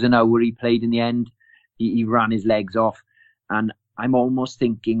 I think it was an hour he played in the end. He ran his legs off, and I'm almost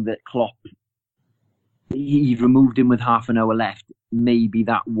thinking that Klopp, he removed him with half an hour left. Maybe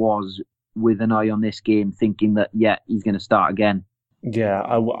that was with an eye on this game, thinking that, he's going to start again. Yeah,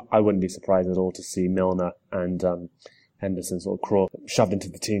 I wouldn't be surprised at all to see Milner and Henderson sort of crawl shoved into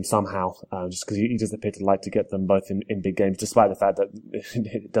the team somehow, just because he just appeared to like to get them both in big games, despite the fact that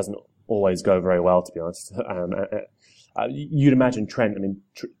it doesn't always go very well, to be honest. You'd imagine Trent. I mean,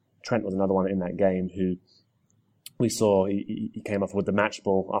 Trent was another one in that game who we saw. He came off with the match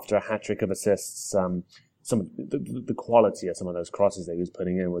ball after a hat-trick of assists. Some of the quality of some of those crosses that he was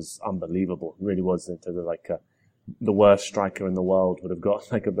putting in was unbelievable. It really was into the worst striker in the world would have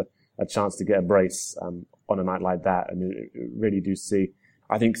got like a chance to get a brace on a night like that. I mean, really do see.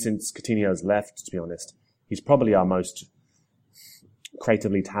 I think since Coutinho's left, to be honest, he's probably our most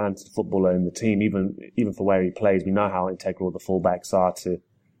creatively talented footballer in the team. Even for where he plays, we know how integral the fullbacks are to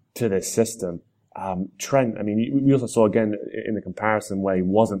this system. Trent, I mean, we also saw again in the comparison where he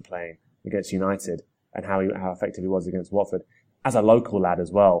wasn't playing against United and how effective he was against Watford. As a local lad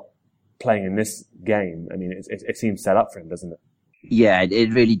as well, playing in this game, I mean, it seems set up for him, doesn't it? Yeah,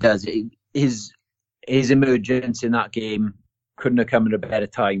 it really does. His emergence in that game couldn't have come at a better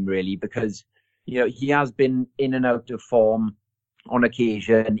time, really, because he has been in and out of form on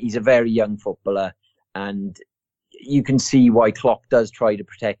occasion. He's a very young footballer, and you can see why Klopp does try to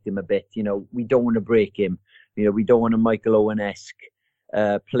protect him a bit. We don't want to break him. We don't want a Michael Owen-esque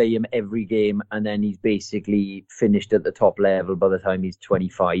play him every game, and then he's basically finished at the top level by the time he's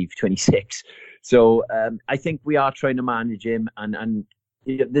 25, 26. So I think we are trying to manage him, and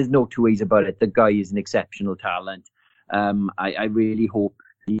there's no two ways about it. The guy is an exceptional talent. I really hope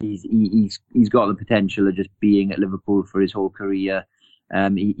he's got the potential of just being at Liverpool for his whole career.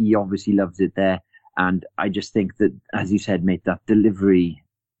 He obviously loves it there, and I just think that, as you said, mate, that delivery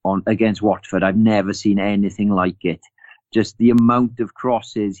against Watford, I've never seen anything like it. Just the amount of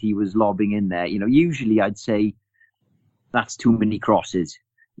crosses he was lobbing in there. Usually I'd say that's too many crosses.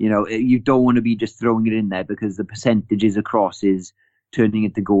 You don't want to be just throwing it in there, because the percentages of crosses turning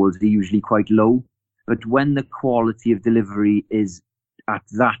into goals are usually quite low. But when the quality of delivery is at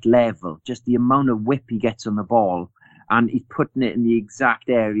that level, just the amount of whip he gets on the ball, and he's putting it in the exact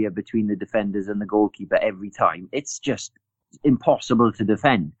area between the defenders and the goalkeeper every time, it's just impossible to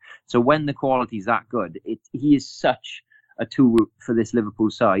defend. So when the quality is that good, he is such a tool for this Liverpool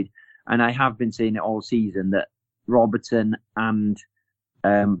side. And I have been saying it all season that Robertson and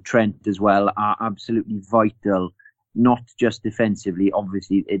Trent as well are absolutely vital, not just defensively.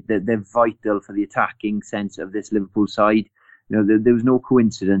 Obviously, they're vital for the attacking sense of this Liverpool side. There was no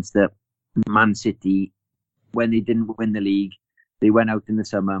coincidence that Man City, when they didn't win the league, they went out in the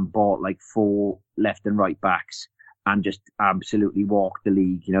summer and bought like 4 left and right backs and just absolutely walked the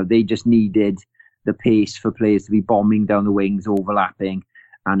league. They just needed the pace for players to be bombing down the wings, overlapping,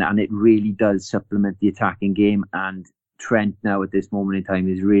 and it really does supplement the attacking game. And Trent now at this moment in time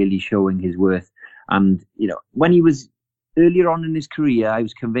is really showing his worth. And when he was earlier on in his career, I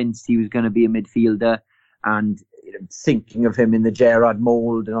was convinced he was going to be a midfielder, and thinking of him in the Gerrard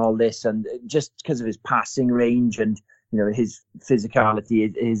mould and all this, and just because of his passing range and his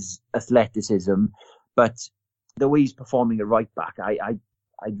physicality, his athleticism. But the way he's performing at right back, I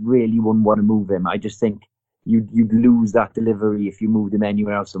really wouldn't want to move him. I just think you'd lose that delivery if you moved him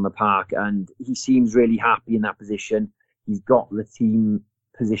anywhere else on the park. And he seems really happy in that position. He's got the team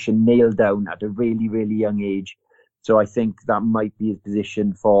position nailed down at a really, really young age. So I think that might be his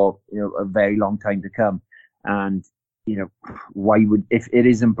position for a very long time to come. And why would, if it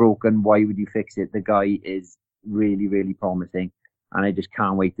isn't broken, why would you fix it? The guy is really, really promising, and I just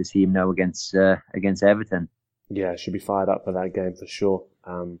can't wait to see him now against Everton. Yeah, should be fired up for that game for sure.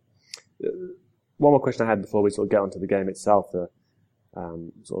 One more question I had before we sort of get onto the game itself,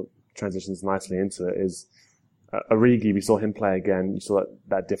 sort of transitions nicely into it, is Origi. We saw him play again. You saw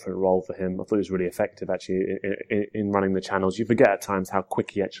that different role for him. I thought he was really effective actually in running the channels. You forget at times how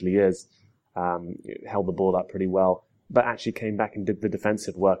quick he actually is. Held the ball up pretty well, but actually came back and did the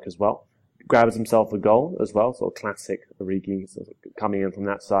defensive work as well. Grabs himself a goal as well, sort of classic Origi, sort of coming in from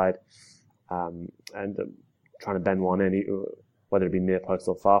that side and trying to bend one in, whether it be near post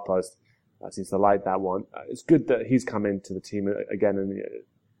or far post. Seems to like that one. It's good that he's come into the team again and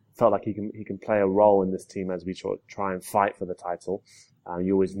felt like he can play a role in this team as we try and fight for the title.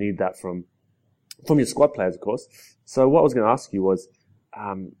 You always need that from from your squad players, of course. So what I was going to ask you was,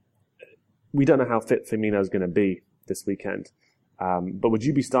 we don't know how fit Firmino is going to be this weekend, but would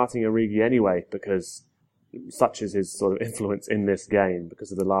you be starting Origi anyway, because such is his sort of influence in this game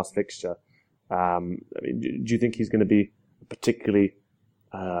because of the last fixture? I mean, do you think he's going to be particularly,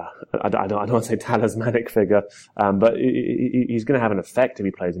 I don't want to say talismanic figure, but he's going to have an effect if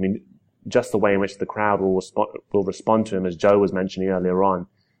he plays? I mean, just the way in which the crowd will respond to him, as Joe was mentioning earlier on,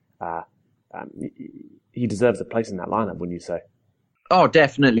 he deserves a place in that lineup, wouldn't you say? Oh,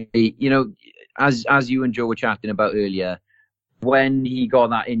 definitely. You know, as you and Joe were chatting about earlier, when he got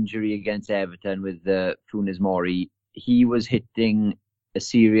that injury against Everton with Funes Mori, he was hitting a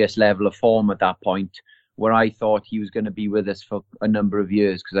serious level of form at that point, where I thought he was going to be with us for a number of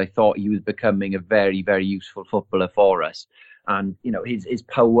years, because I thought he was becoming a very, very useful footballer for us. And, you know, his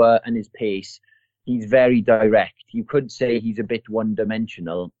power and his pace, he's very direct. You could say he's a bit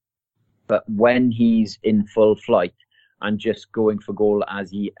one-dimensional, but when he's in full flight and just going for goal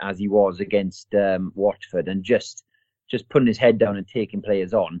as he was against Watford, and just putting his head down and taking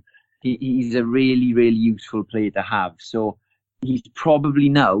players on, he's a really, really useful player to have. So he's probably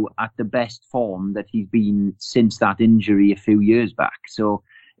now at the best form that he's been since that injury a few years back. So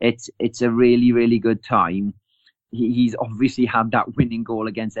it's a really, really good time. He's obviously had that winning goal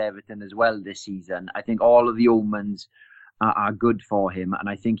against Everton as well this season. I think all of the omens are good for him, and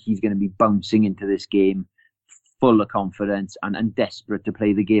I think he's going to be bouncing into this game full of confidence and desperate to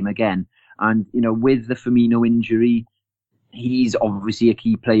play the game again. And, you know, with the Firmino injury, he's obviously a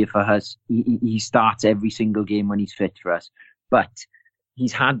key player for us. He starts every single game when he's fit for us. But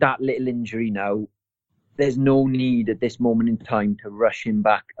he's had that little injury now. There's no need at this moment in time to rush him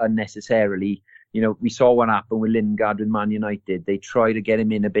back unnecessarily. You know, we saw what happened with Lingard with Man United. They tried to get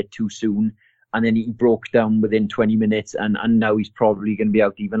him in a bit too soon, and then he broke down within 20 minutes, and now he's probably going to be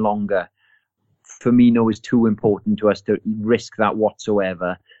out even longer. Firmino is too important to us to risk that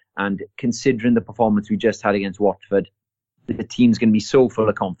whatsoever. And considering the performance we just had against Watford, the team's going to be so full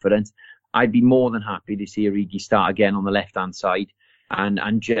of confidence. I'd be more than happy to see Origi start again on the left-hand side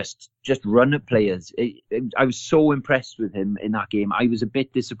and just run at players. I was so impressed with him in that game. I was a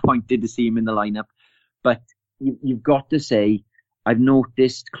bit disappointed to see him in the lineup, but you've got to say, I've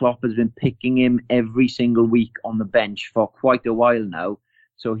noticed Klopp has been picking him every single week on the bench for quite a while now.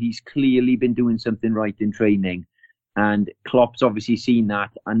 So he's clearly been doing something right in training. And Klopp's obviously seen that,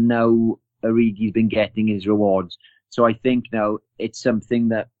 and now Origi's been getting his rewards. So I think now it's something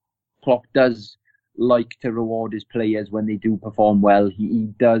that Klopp does like to reward his players when they do perform well. He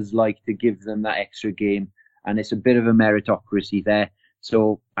does like to give them that extra game, and it's a bit of a meritocracy there.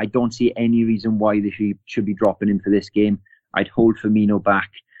 So I don't see any reason why they should be dropping him for this game. I'd hold Firmino back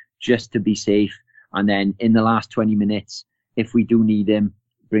just to be safe, and then in the last 20 minutes, if we do need him,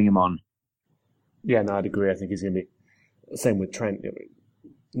 bring him on. Yeah, no, I'd agree. I think he's going to be same with Trent.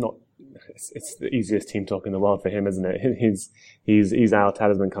 It's the easiest team talk in the world for him, isn't it? He's our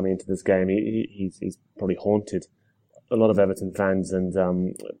talisman coming into this game. He's probably haunted a lot of Everton fans, and I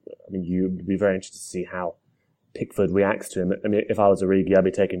mean, you'd be very interested to see how Pickford reacts to him. I mean, if I was Origi, I'd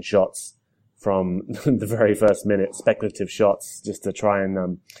be taking shots from the very first minute, speculative shots, just to try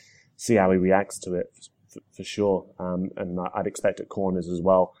and see how he reacts to it for sure. And I'd expect at corners as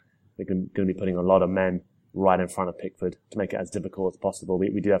well. They're going to be putting a lot of men right in front of Pickford to make it as difficult as possible.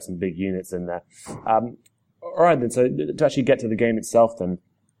 We do have some big units in there. All right, then. So to actually get to the game itself, then,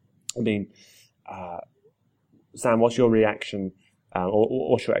 I mean, Sam, what's your reaction or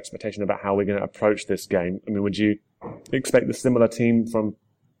what's your expectation about how we're going to approach this game? I mean, would you expect a similar team from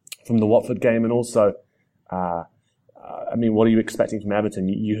the Watford game? And also, I mean, what are you expecting from Everton?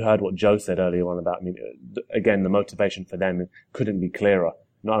 You heard what Joe said earlier on about, I mean, again, the motivation for them couldn't be clearer.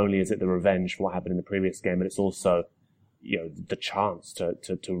 Not only is it the revenge for what happened in the previous game, but it's also, you know, the chance to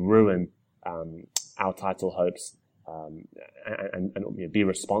ruin our title hopes and you know, be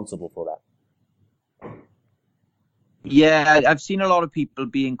responsible for that. Yeah, I've seen a lot of people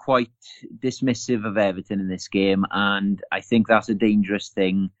being quite dismissive of Everton in this game, and I think that's a dangerous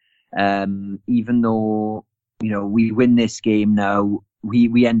thing. Even though, you know, we win this game now,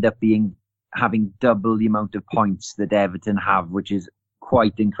 we end up having double the amount of points that Everton have, which is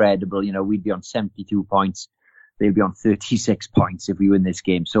quite incredible. You know, we'd be on 72 points. They'd be on 36 points if we win this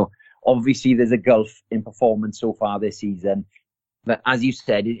game. So obviously there's a gulf in performance so far this season. But as you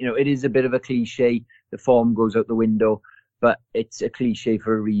said, you know, it is a bit of a cliche. The form goes out the window, but it's a cliche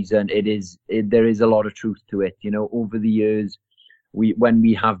for a reason. There is a lot of truth to it. You know, over the years, when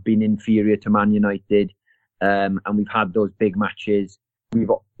we have been inferior to Man United, and we've had those big matches,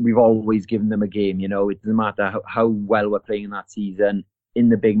 we've always given them a game. You know, it doesn't matter how well we're playing in that season. in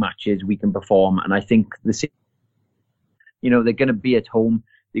the big matches we can perform. And I think they're going to be at home.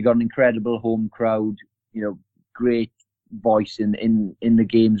 They've got an incredible home crowd, great voice in the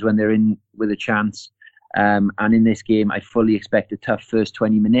games when they're in with a chance. And in this game, I fully expect a tough first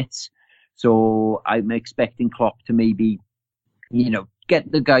 20 minutes. So I'm expecting Klopp to maybe, get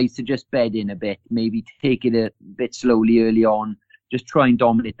the guys to just bed in a bit, maybe take it a bit slowly early on, just try and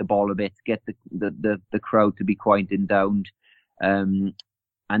dominate the ball a bit, get the crowd to be quieted down. And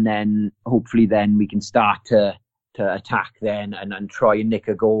then hopefully then we can start to attack then and try and nick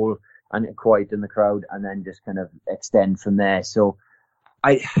a goal and quieten the crowd and then just kind of extend from there. So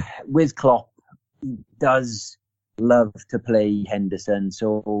with Klopp, he does love to play Henderson,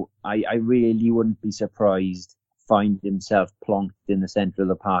 so I really wouldn't be surprised find himself plonked in the centre of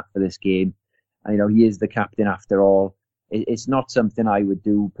the park for this game. He is the captain after all. It's not something I would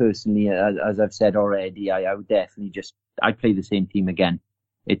do personally, as I've said already. I would definitely I'd play the same team again.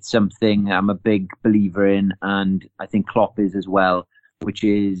 It's something I'm a big believer in, and I think Klopp is as well, which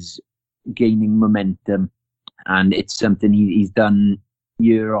is gaining momentum, and it's something he's done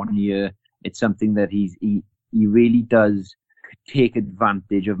year on year. It's something that he really does take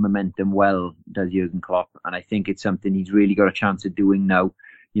advantage of momentum well, does Jurgen Klopp, and I think it's something he's really got a chance of doing now.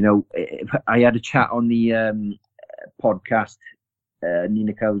 I had a chat on the podcast,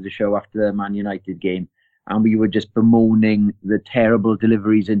 Nina Kauser show after the Man United game, and we were just bemoaning the terrible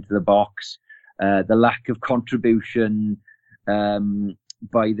deliveries into the box, the lack of contribution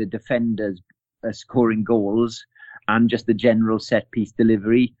by the defenders scoring goals, and just the general set-piece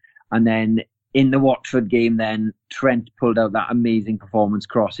delivery. And then in the Watford game then, Trent pulled out that amazing performance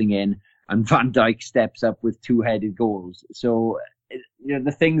crossing in, and Van Dijk steps up with two-headed goals. So,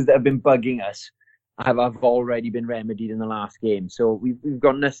 the things that have been bugging us have already been remedied in the last game. So we've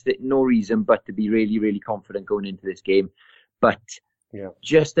got no reason but to be really, really confident going into this game. But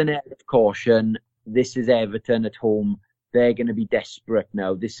just an air of caution. This is Everton at home. They're going to be desperate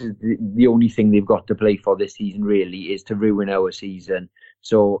now. This is the only thing they've got to play for this season, really, is to ruin our season.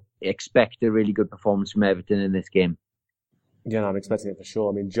 So expect a really good performance from Everton in this game. Yeah, I'm expecting it for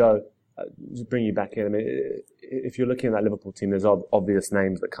sure. I mean, Joe, just bring you back in. I mean, if you're looking at that Liverpool team, there's obvious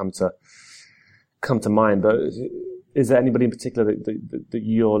names that come to mind, but is there anybody in particular that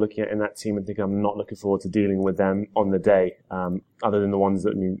you're looking at in that team and think I'm not looking forward to dealing with them on the day, other than the ones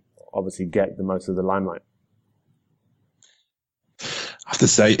that obviously get the most of the limelight? I have to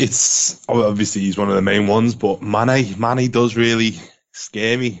say, obviously he's one of the main ones, but Mane does really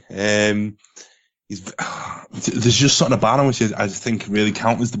scare me. There's just something about him which I just think really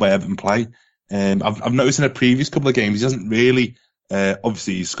counters the way Everton play. I've noticed in a previous couple of games he doesn't really.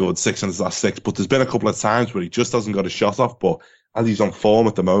 Obviously, he's scored 6 in his last 6, but there's been a couple of times where he just hasn't got a shot off. But as he's on form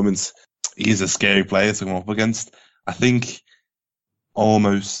at the moment, he is a scary player to come up against. I think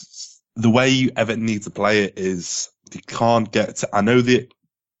almost the way Everton need to play it is they can't get to. I know the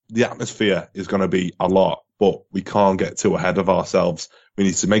atmosphere is going to be a lot, but we can't get too ahead of ourselves. We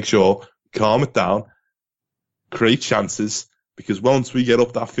need to make sure we calm it down, create chances, because once we get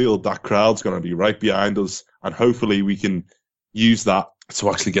up that field, that crowd's going to be right behind us, and hopefully we can use that to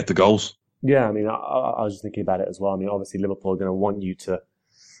actually get the goals. Yeah, I mean, I was just thinking about it as well. I mean, obviously Liverpool are going to want you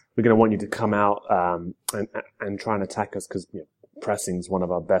to come out and try and attack us, because pressing is one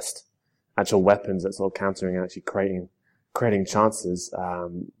of our best actual weapons at sort of countering and actually creating chances.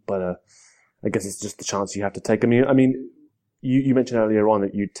 But I guess it's just the chance you have to take. I mean, you mentioned earlier on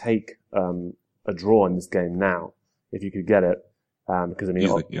that you'd take a draw in this game now if you could get it, because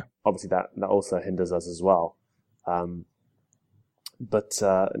obviously that also hinders us as well. But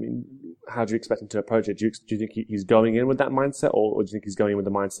how do you expect him to approach it? Do you think he's going in with that mindset, or do you think he's going in with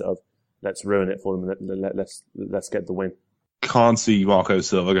the mindset of let's ruin it for them and let's get the win? Can't see Marco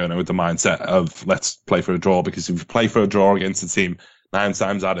Silva going in with the mindset of let's play for a draw, because if you play for a draw against a team 9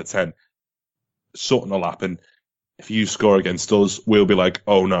 times out of 10, something will happen. If you score against us, we'll be like,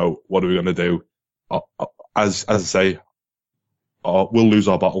 oh no, what are we going to do? As I say, we'll lose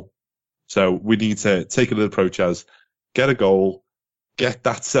our battle. So we need to take an approach as get a goal, get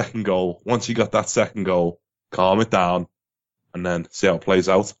that second goal. Once you got that second goal, calm it down, and then see how it plays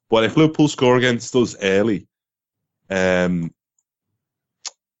out. But if Liverpool score against us early, I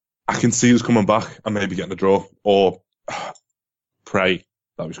can see us coming back and maybe getting a draw, or pray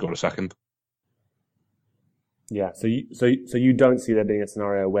that we score a second. Yeah, so you don't see there being a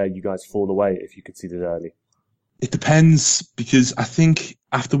scenario where you guys fall away if you conceded early? It depends, because I think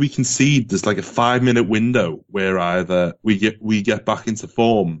after we concede, there's like a 5-minute window where either we get back into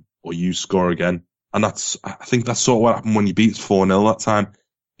form or you score again. And I think that's sort of what happened when you beat us 4-0 that time,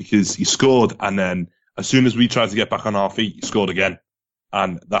 because you scored and then as soon as we tried to get back on our feet, you scored again.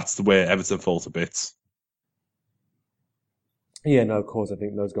 and that's the way Everton fall to bits. Yeah, no, of course. I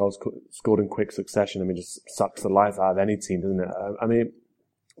think those goals scored in quick succession, just sucks the life out of any team, doesn't it?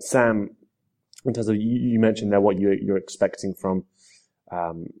 Sam, in terms of, you mentioned there what you're expecting from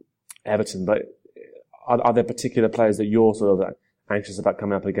Everton, but are there particular players that you're sort of anxious about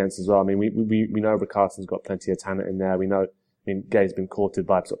coming up against as well? We know Ricardison's got plenty of talent in there. We know, Gay's been courted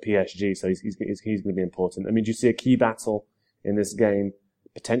by sort of PSG, so he's going to be important. Do you see a key battle in this game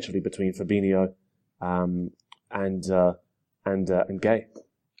potentially between Fabinho and Gay?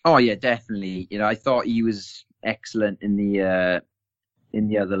 Oh yeah, definitely. I thought he was excellent in the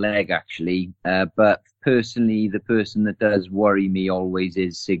other leg actually, but personally, the person that does worry me always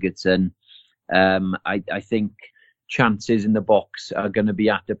is Sigurdsson. I think chances in the box are going to be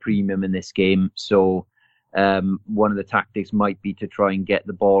at a premium in this game, so one of the tactics might be to try and get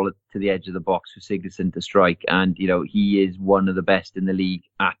the ball to the edge of the box for Sigurdsson to strike, and he is one of the best in the league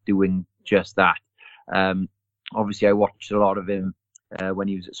at doing just that. Obviously, I watched a lot of him when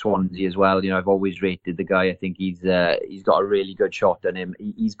he was at Swansea as well. I've always rated the guy. I think he's got a really good shot on him.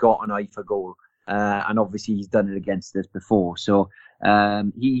 He's got an eye for goal, and obviously he's done it against us before. So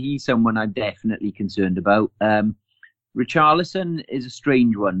he's someone I'm definitely concerned about. Richarlison is a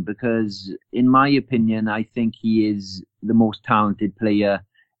strange one because, in my opinion, I think he is the most talented player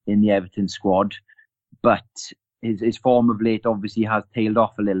in the Everton squad. But his form of late obviously has tailed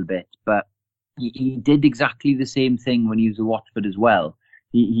off a little bit. But he did exactly the same thing when he was at Watford as well.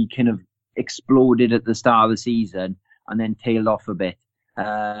 He kind of exploded at the start of the season and then tailed off a bit.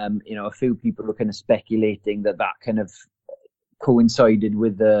 A few people were kind of speculating that kind of coincided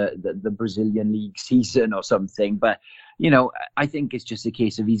with the Brazilian league season or something. But, I think it's just a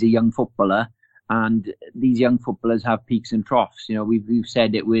case of he's a young footballer, and these young footballers have peaks and troughs. We've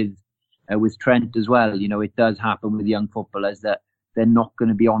said it with Trent as well. It does happen with young footballers that they're not going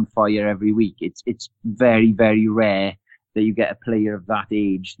to be on fire every week. It's very, very rare that you get a player of that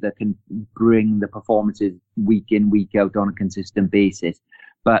age that can bring the performances week in, week out on a consistent basis.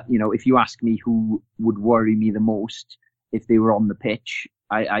 But, if you ask me who would worry me the most if they were on the pitch,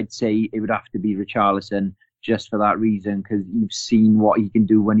 I'd say it would have to be Richarlison, just for that reason, because you've seen what he can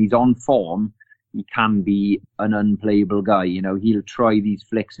do when he's on form. He can be an unplayable guy. He'll try these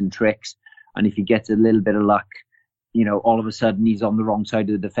flicks and tricks, and if he gets a little bit of luck, all of a sudden he's on the wrong side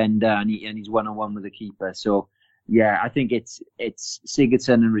of the defender and he's one-on-one with the keeper. So, yeah, I think it's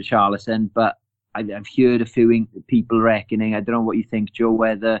Sigurdsson and Richarlison, but I've heard a few people reckoning, I don't know what you think, Joe,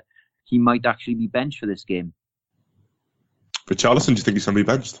 whether he might actually be benched for this game. Richarlison, do you think he's going to be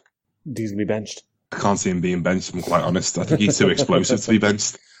benched? He's going to be benched. I can't see him being benched, I'm quite honest. I think he's too explosive to be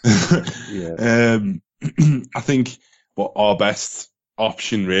benched. Yeah. I think our best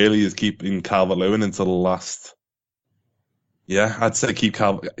option really is keeping Calvert-Lewin until the last. Yeah, I'd say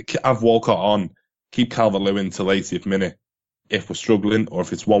have Walcott on, keep Calvert-Lewin till 80th minute. If we're struggling or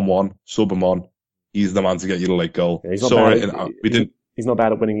if it's 1-1, sub him on. He's the man to get you the late goal. Yeah, he's not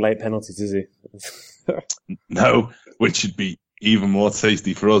bad at winning late penalties, is he? No, which would be even more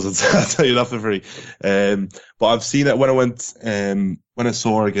tasty for us. I'll tell you that for free. But I've seen it when I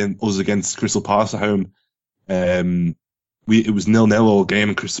saw us against Crystal Palace at home. It was 0-0 all game,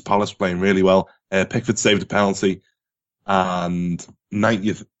 and Crystal Palace playing really well. Pickford saved a penalty, and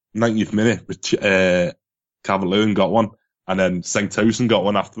 90th minute, Calvert-Lewin got one, and then Saint-Tosun got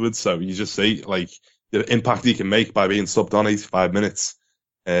one afterwards. So you just see the impact he can make by being subbed on 85 minutes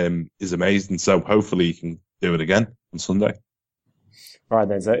is amazing. So hopefully he can do it again on Sunday. All right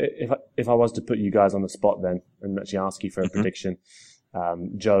then. So if I was to put you guys on the spot then and actually ask you for a prediction,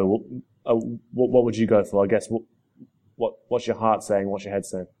 Joe, what would you go for? I guess what's your heart saying? What's your head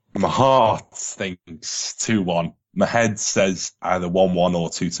saying? My heart thinks 2-1. My head says either 1-1 or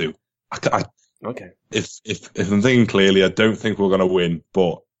 2-2. Okay. If I'm thinking clearly, I don't think we're going to win,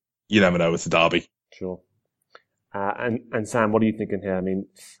 but you never know. It's a derby. Sure. And Sam, what are you thinking here?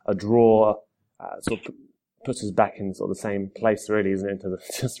 A draw sort of puts us back in sort of the same place, really, isn't it?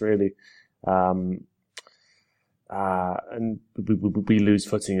 And we lose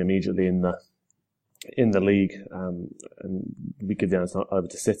footing immediately in the league, and we give the answer over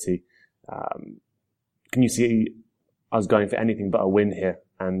to City. Can you see us going for anything but a win here?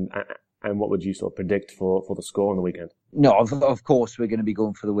 And what would you sort of predict for the score on the weekend? No, of course we're going to be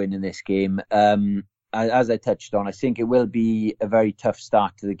going for the win in this game. As I touched on, I think it will be a very tough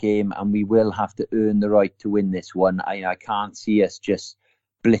start to the game, and we will have to earn the right to win this one. I can't see us just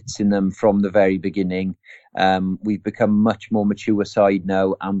blitzing them from the very beginning. We've become much more mature side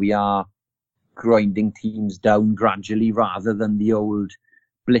now, and we are grinding teams down gradually rather than the old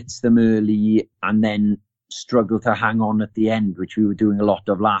blitz them early and then struggle to hang on at the end, which we were doing a lot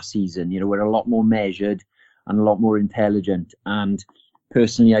of last season. We're a lot more measured and a lot more intelligent. And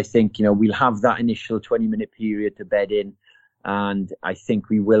personally, I think, we'll have that initial 20-minute period to bed in, and I think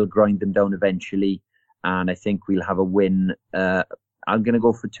we will grind them down eventually. And I think we'll have a win. I'm going to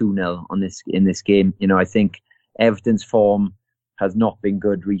go for 2-0 in this game. I think Everton's form has not been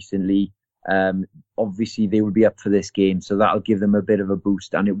good recently. Obviously, they will be up for this game, so that'll give them a bit of a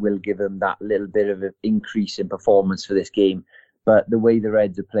boost, and it will give them that little bit of an increase in performance for this game. But the way the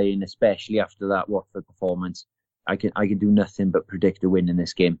Reds are playing, especially after that Watford performance, I can do nothing but predict a win in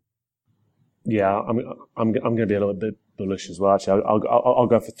this game. Yeah, I'm going to be a little bit bullish as well. Actually, I'll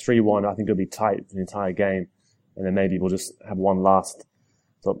go for 3-1. I think it'll be tight for the entire game, and then maybe we'll just have one last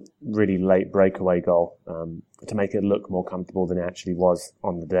sort of really late breakaway goal to make it look more comfortable than it actually was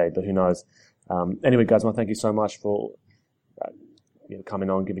on the day. But who knows? Anyway, guys, well, thank you so much for coming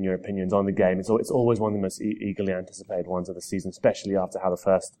on, giving your opinions on the game. It's always one of the most eagerly anticipated ones of the season, especially after how the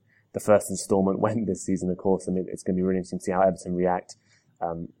first instalment went this season. Of course, I mean, it's going to be really interesting to see how Everton react.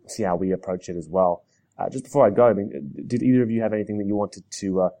 See how we approach it as well. Just before I go, I mean, did either of you have anything that you wanted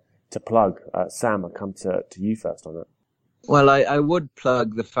to plug? Sam, I'll come to you first on that. Well, I would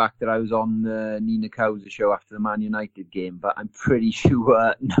plug the fact that I was on the Nina Kauser show after the Man United game, but I'm pretty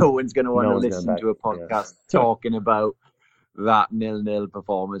sure no one's going to want to listen to a podcast talking about that 0-0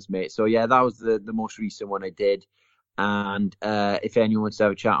 performance, mate. So yeah, that was the most recent one I did. And if anyone wants to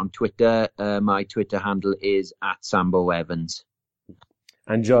have a chat on Twitter, my Twitter handle is @SamboEvans.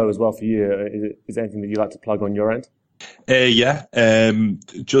 And Joe, as well for you, is there anything that you'd like to plug on your end? Yeah,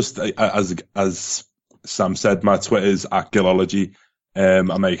 just as Sam said, my Twitter is @Gillology. I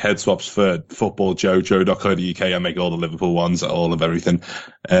make head swaps for football, joe.co.uk. I make all the Liverpool ones, all of everything.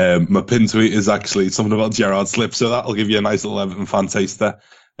 My pin tweet is actually something about Gerrard slip, so that'll give you a nice little Everton fan taste there.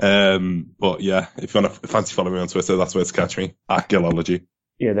 But yeah, if you want to fancy follow me on Twitter, that's where to catch me, @Gillology.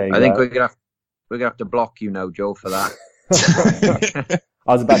 Yeah, there you go. I think we're gonna have to block you now, Joe, for that.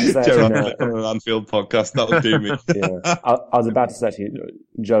 I was about to say Gerrard on an Anfield podcast, that'll do me. Yeah, I was about to say actually,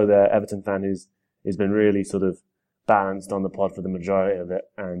 Joe, the Everton fan who's been really sort of balanced on the pod for the majority of it,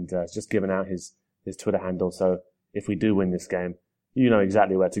 and just given out his Twitter handle. So if we do win this game, you know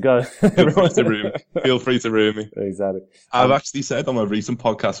exactly where to go. Feel free to room me. Exactly. I've actually said on my recent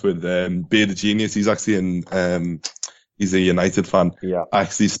podcast with Bearded Genius, he's actually he's a United fan. Yeah. I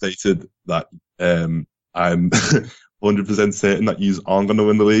actually stated that I'm 100% certain that you aren't going to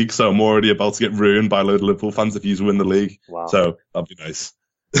win the league, so I'm already about to get ruined by a load of Liverpool fans if you win the league. Wow. So that'd be nice.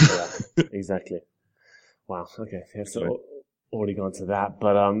 Yeah, exactly. Wow. Okay. Yeah, so already gone to that,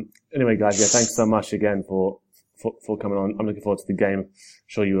 but anyway, guys, yeah, thanks so much again for coming on. I'm looking forward to the game. I'm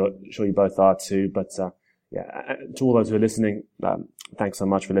sure you both are too. But yeah, to all those who are listening, thanks so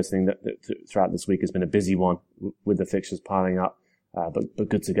much for listening. Throughout this week has been a busy one with the fixtures piling up, but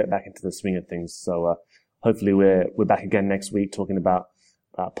good to get back into the swing of things. So hopefully we're back again next week talking about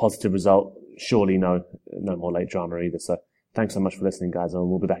positive result. Surely no more late drama either. So thanks so much for listening, guys, and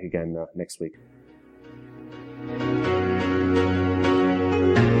we'll be back again next week.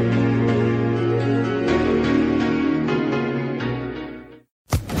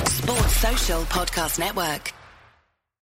 Sports Social Podcast Network.